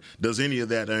McLaurin. Does any of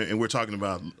that, and we're talking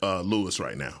about Lewis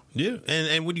right now. Yeah,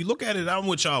 and when you look at it, I'm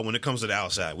with y'all when it comes to the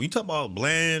outside. When you talk about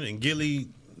Bland and Gilly,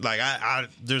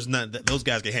 there's none. Those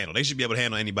guys can handle. They should be able to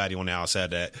handle anybody on the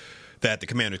outside that the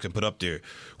Commanders can put up there.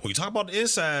 When you talk about the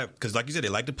inside, because like you said, they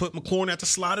like to put McLaurin at the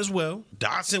slot as well.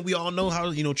 Dotson, we all know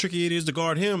how tricky it is to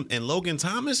guard him. And Logan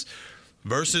Thomas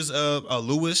versus a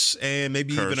Lewis and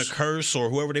maybe even a Curse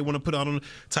or whoever they want to put on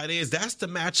tight ends. That's the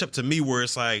matchup to me where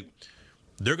it's like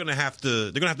they're gonna have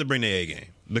to bring their A game,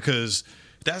 because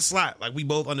that slot, like we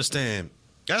both understand,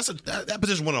 that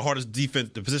position is one of the hardest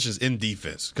positions in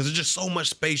defense, because there's just so much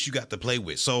space you got to play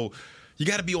with. So you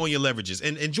got to be on your leverages.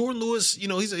 And Jordan Lewis,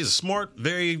 he's a smart,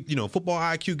 very, football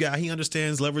IQ guy. He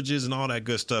understands leverages and all that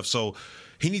good stuff. So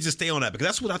he needs to stay on that, because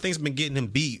that's what I think has been getting him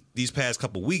beat these past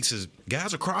couple weeks is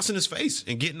guys are crossing his face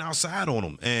and getting outside on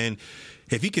him. And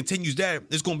if he continues that,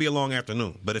 it's going to be a long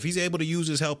afternoon. But if he's able to use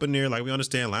his help in there, like we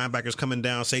understand, linebackers coming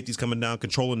down, safeties coming down,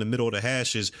 controlling the middle of the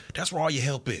hashes, that's where all your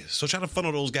help is. So try to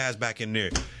funnel those guys back in there.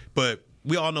 But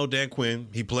we all know Dan Quinn,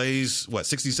 he plays,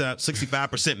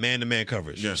 65% man-to-man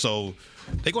coverage. Yeah. So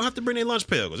they're going to have to bring their lunch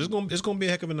pail, because it's going to be a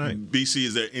heck of a night. BC,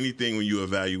 is there anything when you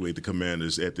evaluate the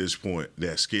Commanders at this point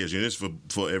that scares you? And it's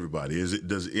for everybody.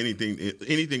 Does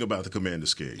anything about the Commanders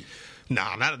scare you?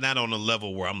 Nah, not on a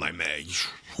level where I'm like, man,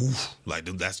 like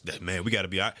that's that, man. We got to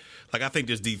be like, I think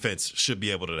this defense should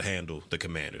be able to handle the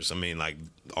Commanders. I mean, like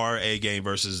our A game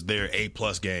versus their A+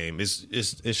 game,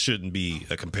 it shouldn't be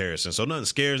a comparison. So nothing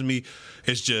scares me.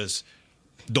 It's just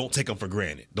don't take them for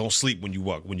granted. Don't sleep when you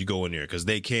go in there, because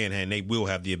they can and they will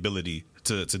have the ability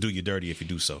to do you dirty if you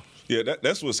do so. Yeah,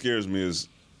 that's what scares me is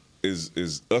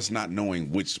us not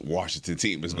knowing which Washington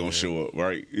team is going to show up,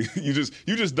 right? You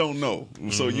just don't know.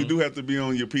 So you do have to be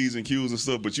on your P's and Q's and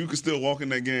stuff, but you can still walk in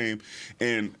that game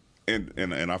and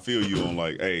I feel you on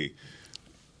like, hey,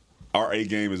 our A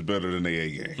game is better than their A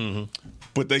game.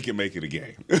 But they can make it a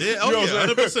game. Yeah, 100%. You know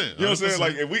what I'm saying?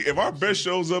 Like if our best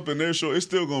shows up in their show, it's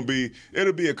still gonna be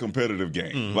a competitive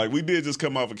game. Like we did just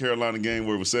come off a Carolina game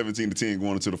where it was 17-10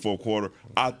 going into the fourth quarter.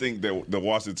 I think that the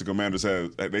Washington Commanders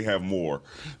have more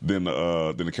than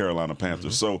the Carolina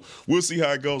Panthers. So we'll see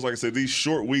how it goes. Like I said, these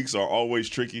short weeks are always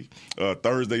tricky.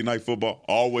 Thursday night football,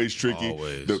 always tricky.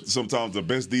 Always. Sometimes the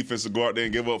best defense will go out there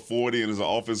and give up 40 and it's an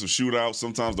offensive shootout.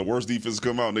 Sometimes the worst defense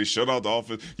come out and they shut out the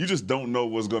offense. You just don't know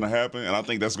what's gonna happen. And I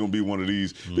think that's going to be one of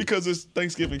these because it's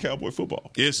Thanksgiving Cowboy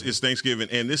football. It's Thanksgiving,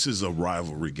 and this is a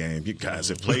rivalry game. You guys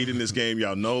have played in this game.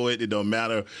 Y'all know it. It don't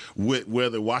matter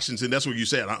whether Washington, that's what you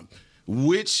said,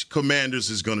 which Commanders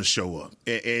is going to show up.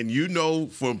 And you know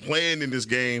from playing in this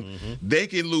game, they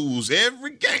can lose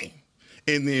every game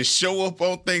and then show up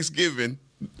on Thanksgiving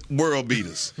world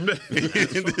beaters.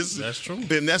 That's true.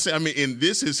 And and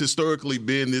this has historically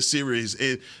been this series.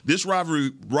 This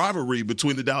rivalry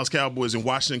between the Dallas Cowboys and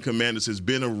Washington Commanders has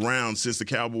been around since the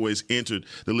Cowboys entered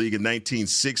the league in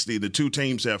 1960. The two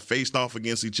teams have faced off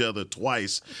against each other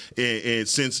twice and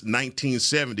since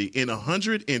 1970. In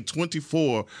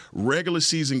 124 regular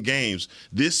season games,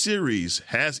 this series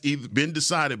has either been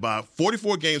decided by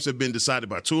 44 games have been decided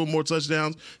by 2 or more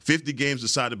touchdowns, 50 games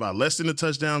decided by less than a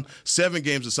touchdown, 7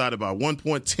 games decided by 1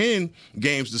 point, 10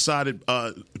 games decided,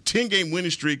 10-game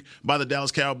winning streak by the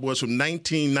Dallas Cowboys from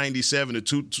 1997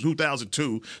 to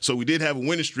 2002. So we did have a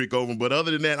winning streak over them. But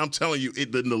other than that, I'm telling you,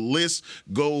 the list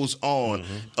goes on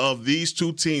of these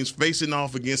two teams facing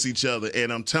off against each other.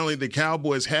 And I'm telling you, the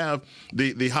Cowboys have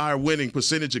the higher winning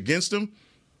percentage against them.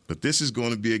 But this is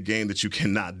going to be a game that you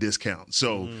cannot discount.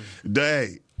 So,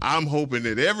 I'm hoping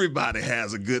that everybody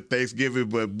has a good Thanksgiving.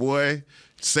 But, boy,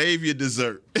 Save your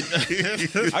dessert.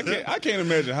 I can't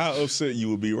imagine how upset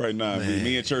you would be right now if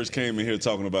me and Church came in here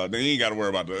talking about, then you ain't got to worry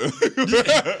about the.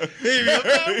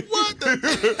 What the?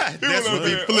 That's what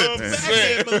be flipped. I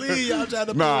can't believe y'all trying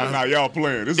to Nah, y'all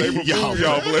playing. This April Fool's,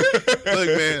 y'all playing.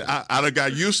 Look, man, I done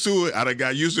got used to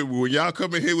it. When y'all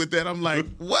come in here with that, I'm like,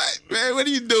 what, man? What are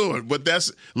you doing? But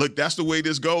that's the way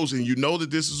this goes, and you know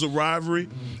that this is a rivalry,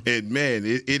 and man,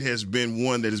 it has been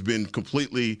one that has been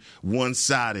completely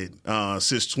one-sided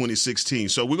since 2016.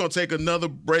 So we're gonna take another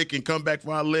break and come back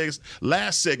for our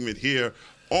last segment here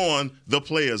on the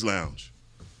Players Lounge.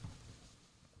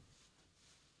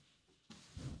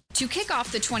 To kick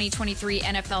off the 2023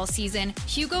 NFL season,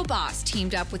 Hugo Boss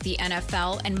teamed up with the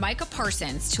NFL and Micah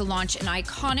Parsons to launch an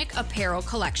iconic apparel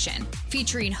collection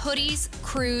featuring hoodies,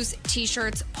 crews,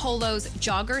 t-shirts, polos,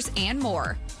 joggers, and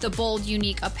more. The bold,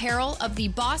 unique apparel of the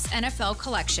Boss NFL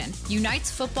collection unites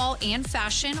football and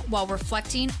fashion while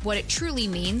reflecting what it truly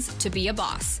means to be a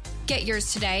boss. Get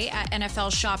yours today at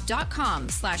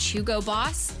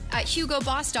nflshop.com/HugoBoss, at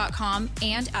HugoBoss.com,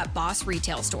 and at Boss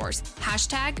retail stores.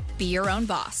 #Be your own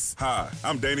boss. Hi,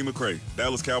 I'm Danny McCray,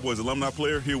 Dallas Cowboys alumni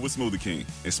player here with Smoothie King.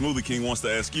 And Smoothie King wants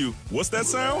to ask you, what's that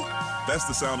sound? That's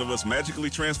the sound of us magically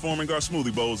transforming our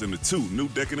smoothie bowls into 2 new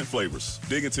decadent flavors.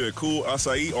 Dig into a cool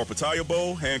acai or pitaya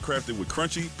bowl, handcrafted with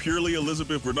crunchy, purely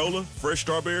Elizabeth granola, fresh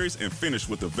strawberries, and finished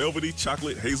with a velvety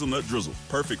chocolate hazelnut drizzle.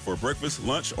 Perfect for breakfast,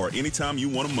 lunch, or anytime you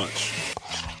want to munch.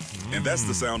 And that's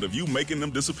the sound of you making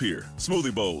them disappear.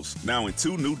 Smoothie bowls, now in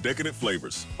 2 new decadent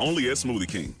flavors. Only at Smoothie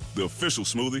King, the official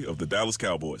smoothie of the Dallas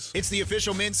Cowboys. It's the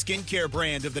official men's skincare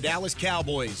brand of the Dallas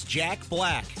Cowboys, Jack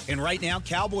Black. And right now,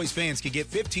 Cowboys fans can get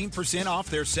 15% off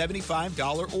their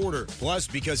 $75 order. Plus,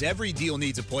 because every deal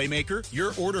needs a playmaker,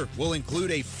 your order will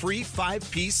include a free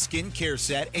 5-piece skincare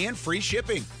set and free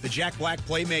shipping. The Jack Black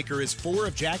Playmaker is 4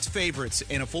 of Jack's favorites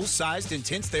and a full-sized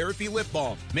intense therapy lip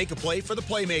balm. Make a play for the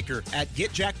Playmaker at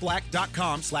getjackblack.com/Cowboys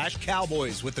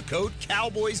with the code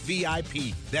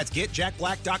CowboysVIP. That's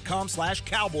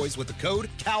getjackblack.com/Cowboys with the code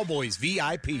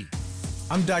CowboysVIP.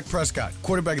 I'm Dak Prescott,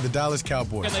 quarterback of the Dallas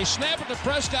Cowboys. And they snap it to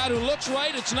Prescott, who looks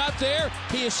right. It's not there.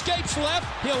 He escapes left.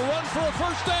 He'll run for a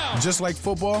first down. Just like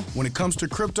football, when it comes to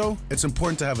crypto, it's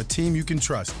important to have a team you can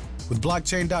trust. With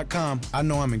Blockchain.com, I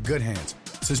know I'm in good hands.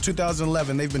 Since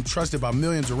 2011, they've been trusted by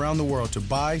millions around the world to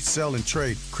buy, sell, and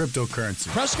trade cryptocurrency.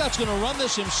 Prescott's going to run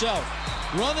this himself.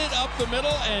 Run it up the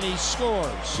middle, and he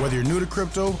scores. Whether you're new to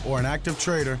crypto or an active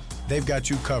trader, they've got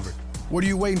you covered. What are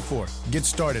you waiting for? Get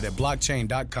started at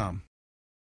Blockchain.com.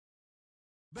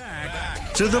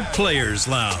 Back to the Players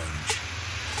Lounge.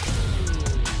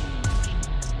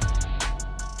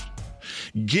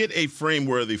 Get a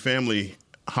frame-worthy family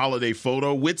holiday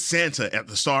photo with Santa at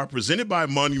the Star, presented by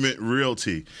Monument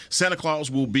Realty. Santa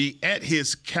Claus will be at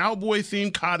his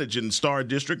cowboy-themed cottage in the Star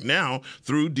District now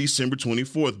through December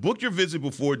 24th. Book your visit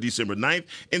before December 9th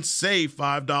and save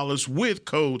 $5 with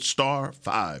code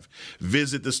STAR5.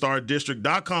 Visit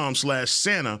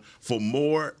thestardistrict.com/Santa for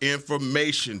more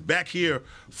information. Back here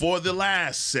for the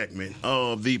last segment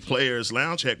of the Players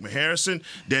Lounge. Heckman Harrison,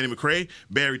 Danny McCray,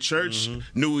 Barry Church,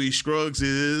 Newey Scruggs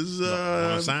is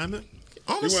on assignment.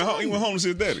 He went home to see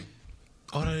his daddy.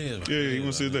 Oh, that is. Yeah, he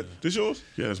went to see his daddy. This yours?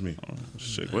 Yeah, that's me.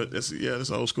 What? That's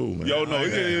old school, man. Yo, no,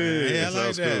 yeah, I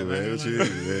like that, man. What you do,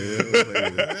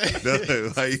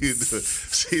 man? How you do?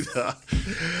 See,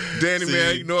 Danny,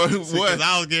 man, you know what? Because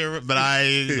I was getting, but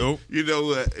nope. You know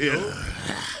what? Yeah.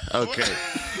 Okay.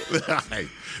 All right.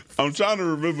 I'm trying to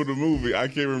remember the movie. I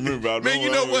can't remember. Man, you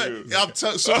know what?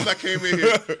 Soon as I came in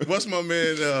here, what's my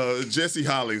man Jesse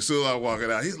Holly? Soon as I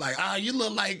walking out, he's like, you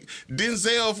look like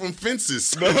Denzel from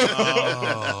Fences.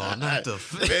 Oh, not the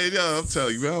man, I'm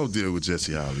telling you, I don't deal with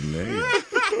Jesse Holly, man.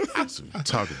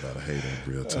 Talk about I hate that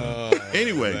real time.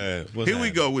 Anyway, here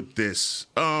we go with this.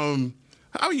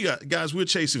 How you guys? We're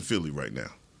chasing Philly right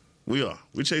now. We are.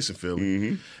 We're chasing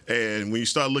Philly, and when you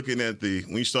start looking at the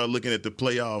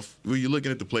playoff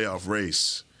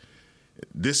race,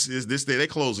 this day they're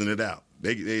closing it out.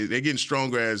 They're getting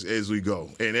stronger as we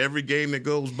go, and every game that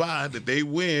goes by that they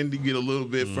win, you get a little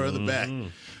bit further back.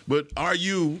 But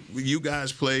you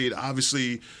guys played?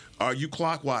 Obviously, are you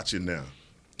clock watching now?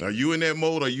 Are you in that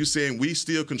mode? Are you saying we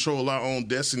still control our own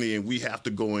destiny and we have to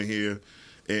go in here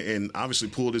and obviously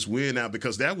pull this win out,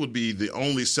 because that would be the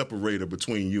only separator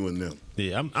between you and them?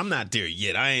 Yeah, I'm not there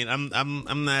yet. I'm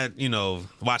not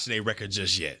watching their record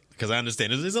just yet, because I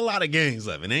understand there's a lot of games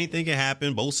left, and anything can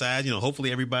happen. Both sides,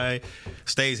 hopefully everybody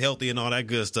stays healthy and all that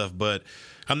good stuff. But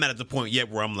I'm not at the point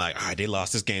yet where I'm like, all right, they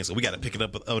lost this game, so we got to pick it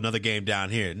up another game down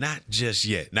here. Not just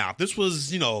yet. Now, if this was,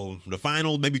 the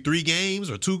final maybe 3 games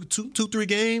or 3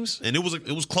 games, and it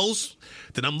was close,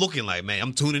 then I'm looking like, man,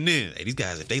 I'm tuning in. Hey, these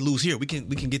guys, if they lose here, we can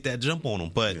get that jump on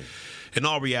them. But in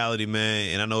all reality, man,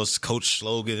 and I know it's coach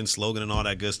slogan and all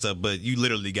that good stuff, but you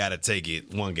literally got to take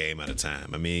it one game at a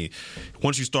time. I mean,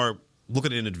 once you start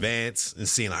looking in advance and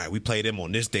seeing, all right, we play them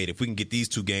on this date, if we can get these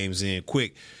 2 games in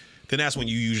quick, then that's when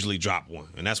you usually drop one.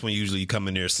 And that's when usually you come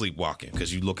in there sleepwalking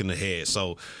because you're looking ahead.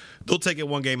 So they'll take it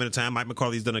one game at a time. Mike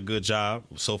McCarthy's done a good job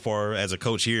so far as a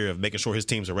coach here of making sure his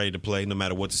teams are ready to play no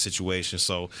matter what the situation.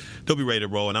 So they'll be ready to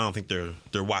roll, and I don't think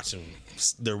they're watching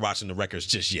the records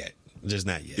just yet. Just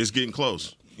not yet. It's getting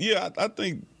close. Yeah,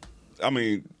 I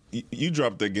mean, you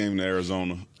dropped that game to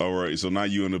Arizona. All right, so now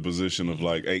you're in a position of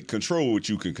like, hey, control what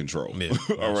you can control. Yeah,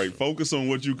 all right, focus on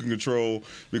what you can control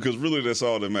because really that's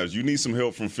all that matters. You need some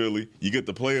help from Philly. You get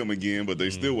to play them again, but they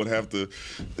still would have to,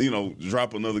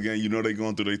 drop another game. They're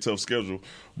going through their tough schedule.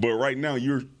 But right now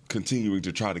you're continuing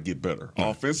to try to get better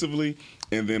offensively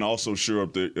and then also shore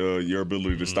up your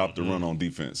ability to stop the run on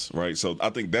defense, right? So I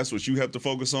think that's what you have to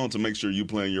focus on to make sure you're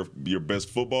playing your best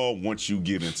football once you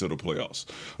get into the playoffs.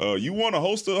 You want to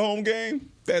host a home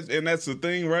game, that's the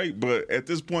thing, right? But at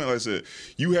this point, like I said,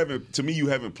 you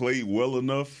haven't played well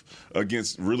enough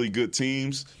against really good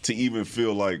teams to even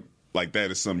feel like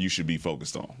that is something you should be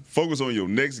focused on. Focus on your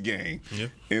next game. Yeah.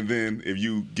 And then if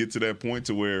you get to that point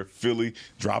to where Philly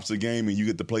drops a game and you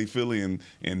get to play Philly and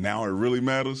now it really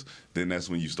matters, then that's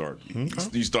when you start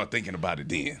thinking about it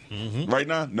then. Mm-hmm. Right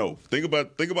now, no. Think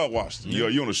about Washington. Yeah.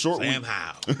 You're on a short Sam week.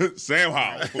 Howell. Sam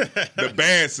Howell. The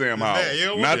bad Sam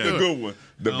Howell. Not the good one.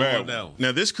 The bad one.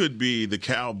 Now, this could be the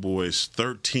Cowboys'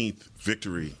 13th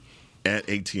victory at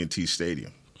AT&T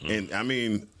Stadium. Mm-hmm. And, I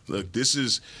mean, look, this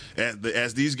is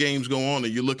as these games go on,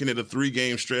 and you're looking at a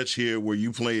 3-game stretch here where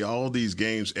you play all these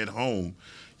games at home.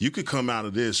 You could come out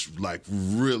of this like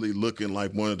really looking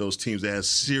like one of those teams that has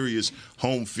serious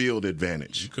home field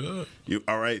advantage. You could.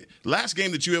 All right. Last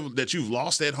game that you've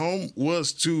lost at home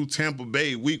was to Tampa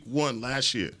Bay Week 1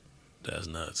 last year. That's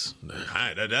nuts.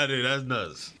 That's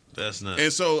nuts. That's nuts.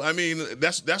 And so, I mean,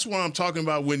 that's what I'm talking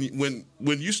about when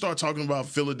you start talking about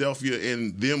Philadelphia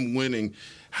and them winning.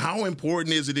 How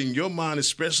important is it in your mind,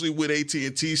 especially with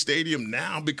AT&T Stadium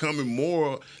now becoming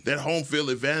more that home field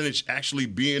advantage actually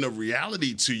being a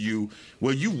reality to you,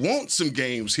 where you want some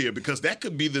games here because that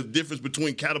could be the difference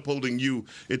between catapulting you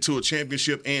into a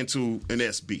championship and to an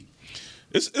SB.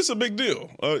 It's a big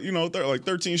deal. Like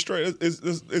 13 straight.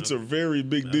 It's a very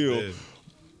big deal.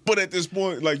 But at this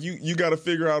point, like you got to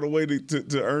figure out a way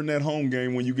to earn that home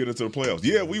game when you get into the playoffs.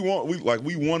 Yeah, we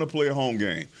want to play a home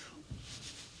game.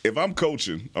 If I'm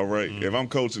coaching, all right, if I'm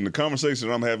coaching, the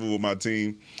conversation I'm having with my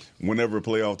team whenever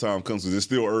playoff time comes, because it's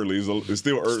still early, it's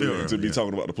still early to be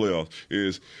talking about the playoffs,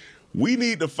 is we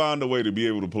need to find a way to be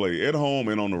able to play at home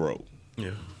and on the road.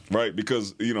 Yeah. Right?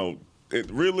 Because,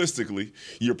 realistically,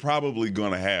 you're probably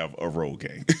going to have a road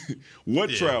game.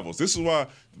 What travels? This is why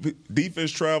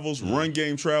defense travels, run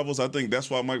game travels. I think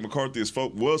that's why Mike McCarthy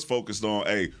was focused on,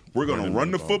 hey, we're going to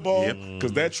run the football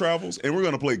because that travels, and we're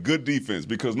going to play good defense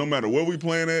because no matter where we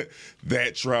playing at,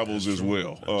 that travels as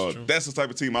well. That's the type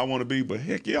of team I want to be, but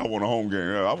heck yeah, I want a home game.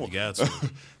 You got to.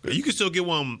 You can still get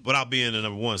one without being the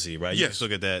number 1 seed, right? You can still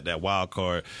get that wild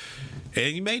card,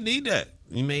 and you may need that.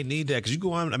 Because you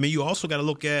go on. I mean, you also got to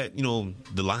look at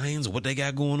the Lions, what they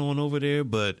got going on over there.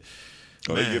 But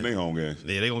they get their home game.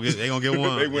 Yeah, they gonna get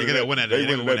one. They win that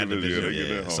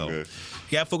division. So you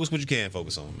got to focus what you can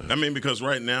focus on, man. I mean, because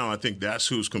right now I think that's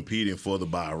who's competing for the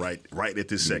bye. Right at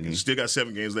this second, still got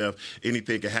 7 games left.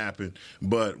 Anything can happen.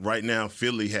 But right now,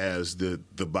 Philly has the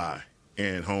bye.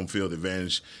 And home field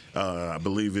advantage, I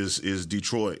believe, is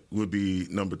Detroit would be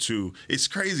number 2. It's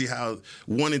crazy how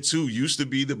 1 and 2 used to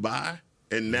be the bye.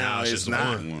 And now it's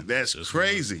not. That's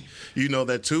crazy.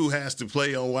 That 2 has to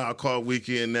play on Wild Card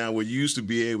Weekend now, where you used to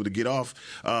be able to get off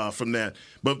from that.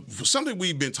 But something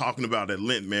we've been talking about at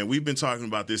Lent, man, we've been talking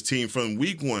about this team from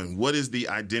week 1. What is the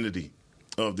identity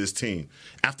of this team?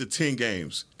 After 10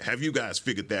 games, have you guys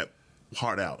figured that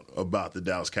part out about the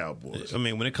Dallas Cowboys? I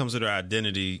mean, when it comes to their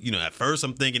identity, at first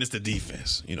I'm thinking it's the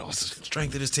defense. It's the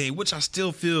strength of this team, which I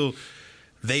still feel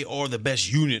they are the best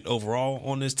unit overall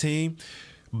on this team.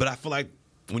 But I feel like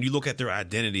when you look at their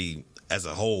identity as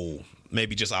a whole,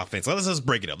 maybe just offense. Let's just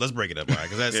break it up. Let's break it up, right?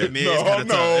 Because that's it's kind of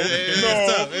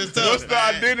tough. It's tough. What's the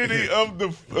identity of the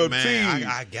team?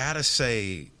 I gotta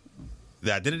say,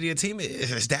 the identity of the team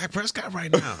is Dak Prescott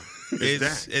right now.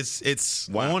 It's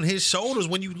on his shoulders.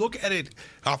 When you look at it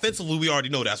offensively, we already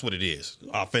know that's what it is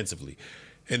offensively.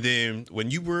 And then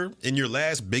when you were in your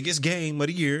last biggest game of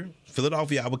the year,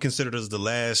 Philadelphia, I would consider this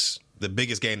the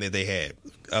biggest game that they had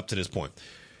up to this point,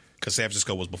 because San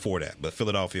Francisco was before that, but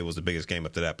Philadelphia was the biggest game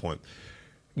up to that point.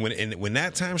 When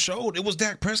that time showed, it was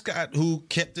Dak Prescott who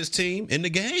kept this team in the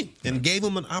game and gave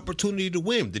them an opportunity to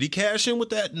win. Did he cash in with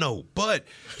that? No. But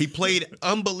he played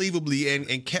unbelievably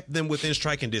and kept them within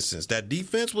striking distance. That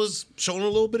defense was showing a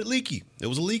little bit leaky. It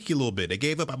was leaky a little bit. They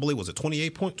gave up, I believe, was it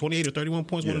 28 or 31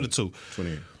 points? One of the two.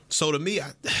 28. So to me,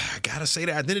 I got to say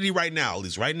the identity right now, at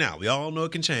least right now. We all know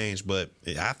it can change, but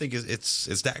I think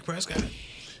it's Dak Prescott.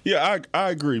 Yeah,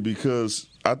 I agree, because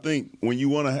I think when you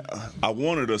want to, I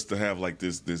wanted us to have like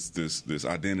this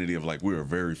identity of like we're a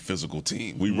very physical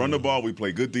team. We run the ball, we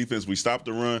play good defense, we stop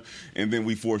the run, and then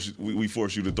we force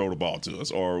you to throw the ball to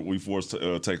us, or we force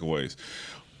takeaways.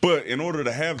 But in order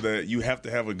to have that, you have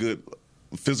to have a good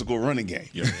physical running game.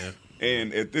 Yeah.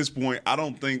 And at this point, I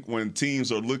don't think when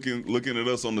teams are looking at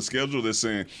us on the schedule, they're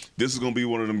saying this is going to be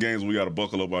one of them games where we got to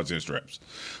buckle up our chin straps.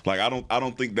 Like I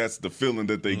don't think that's the feeling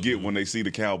that they get when they see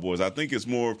the Cowboys. I think it's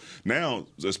more now,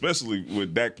 especially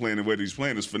with Dak playing the way that he's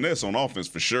playing, it's finesse on offense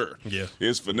for sure. Yeah,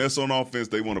 it's finesse on offense.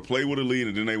 They want to play with a lead,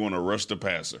 and then they want to rush the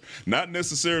passer. Not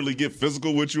necessarily get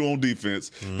physical with you on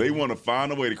defense. They want to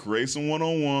find a way to create some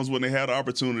one-on-ones when they had the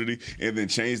opportunity, and then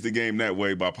change the game that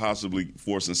way by possibly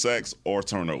forcing sacks or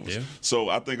turnovers. Yeah. So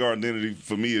I think our identity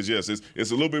for me is, yes,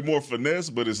 it's a little bit more finesse,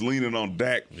 but it's leaning on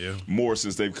Dak more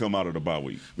since they've come out of the bye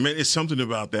week. Man, it's something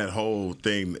about that whole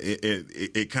thing.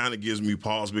 It kind of gives me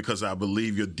pause, because I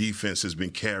believe your defense has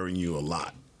been carrying you a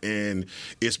lot. And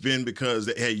it's been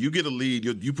because, hey, you get a lead,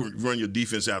 you run your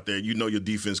defense out there, you know your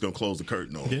defense is going to close the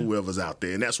curtain on whoever's out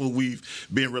there. And that's what we've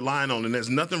been relying on, and there's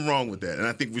nothing wrong with that. And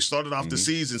I think we started off the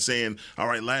season saying, all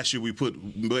right, last year we put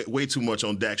way too much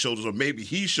on Dak's shoulders, or maybe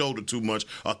he shouldered too much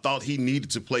or thought he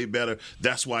needed to play better.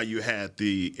 That's why you had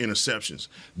the interceptions.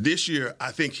 This year,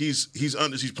 I think he's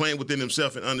playing within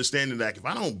himself and understanding that if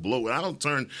I don't blow it, I don't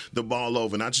turn the ball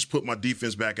over, and I just put my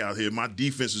defense back out here, my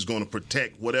defense is going to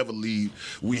protect whatever lead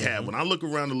we have. When I look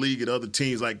around the league at other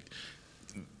teams, like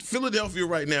Philadelphia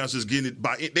right now is just getting it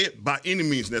by any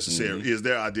means necessary is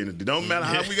their identity. Don't matter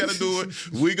how we got to do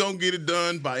it. We're going to get it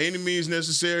done by any means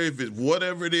necessary. If it's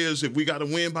whatever it is, if we got to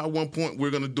win by 1 point, we're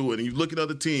going to do it. And you look at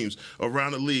other teams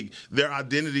around the league, their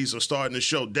identities are starting to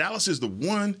show. Dallas is the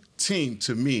one team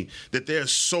to me that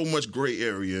there's so much gray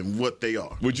area in what they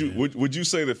are. Would you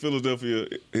say that Philadelphia,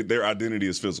 their identity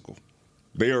is physical?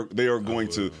 They are going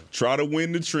to try to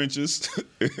win the trenches,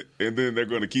 and then they're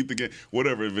going to keep the game.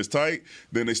 Whatever. If it's tight,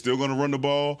 then they're still going to run the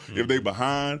ball. If they're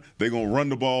behind, they're going to run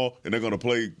the ball, and they're going to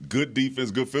play good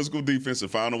defense, good physical defense,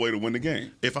 and find a way to win the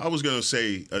game. If I was going to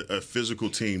say a physical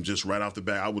team just right off the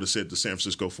bat, I would have said the San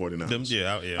Francisco 49ers.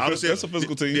 That's a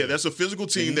physical team. Yeah, that's a physical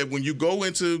team that when you go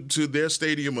into their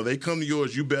stadium or they come to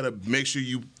yours, you better make sure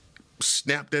you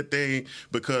snap that thing,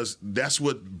 because that's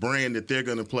what brand that they're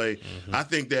going to play. I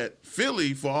think that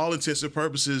Philly, for all intents and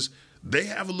purposes, they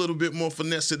have a little bit more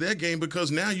finesse to their game, because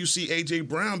now you see A.J.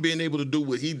 Brown being able to do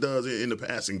what he does in the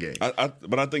passing game.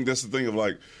 But I think that's the thing of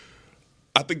like,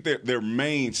 I think their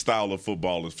main style of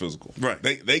football is physical. Right.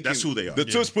 That's who they are. The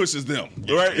tush pushes them.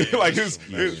 Right.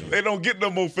 They don't get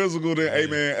no more physical than, hey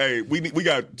man, we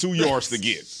got 2 yards to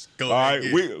get. All right,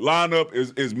 we line up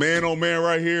is man on man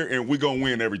right here, and we gonna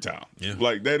win every time. Yeah.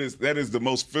 Like that is the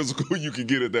most physical you can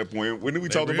get at that point. When we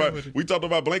talked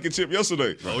about Blankenship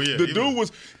yesterday. Oh yeah, the dude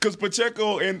was, because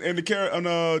Pacheco and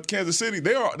Kansas City,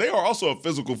 they are also a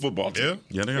physical football team.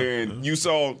 Yeah, they are. And you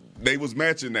saw they was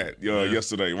matching that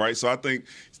yesterday, right? So I think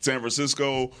San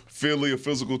Francisco, Philly, a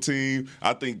physical team.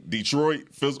 I think Detroit,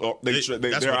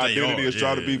 their identity is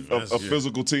trying to be a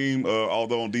physical team.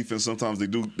 Although on defense sometimes they're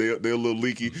a little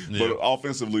leaky, but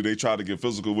offensively they try to get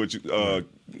physical with you.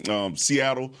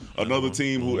 Seattle, another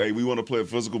team who we want to play a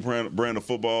physical brand of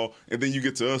football, and then you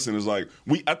get to us and it's like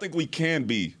I think we can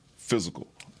be physical.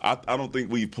 I don't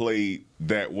think we played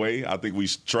that way. I think we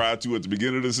tried to at the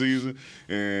beginning of the season,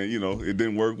 and, it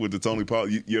didn't work with the Tony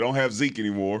Pollard. You don't have Zeke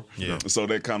anymore, so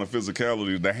that kind of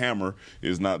physicality, the hammer,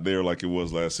 is not there like it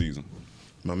was last season.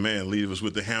 My man leave us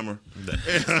with the hammer. Hey,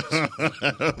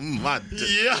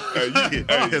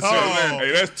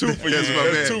 that's 2 for you.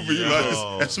 That's 2 for you.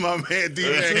 That's my man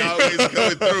D-Mac always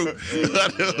coming through.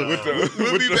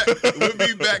 We'll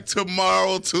be back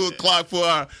tomorrow, 2 o'clock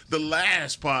for the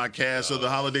last podcast of the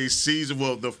holiday season.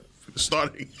 Well, the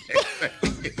starting.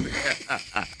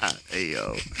 Hey,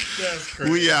 yo. That's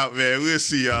crazy. We out, man. We'll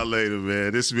see y'all later,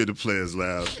 man. This has been the Players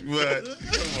Lounge. But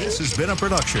This has been a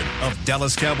production of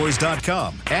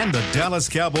DallasCowboys.com and the Dallas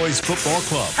Cowboys Football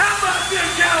Club. How about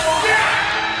this, Cowboys?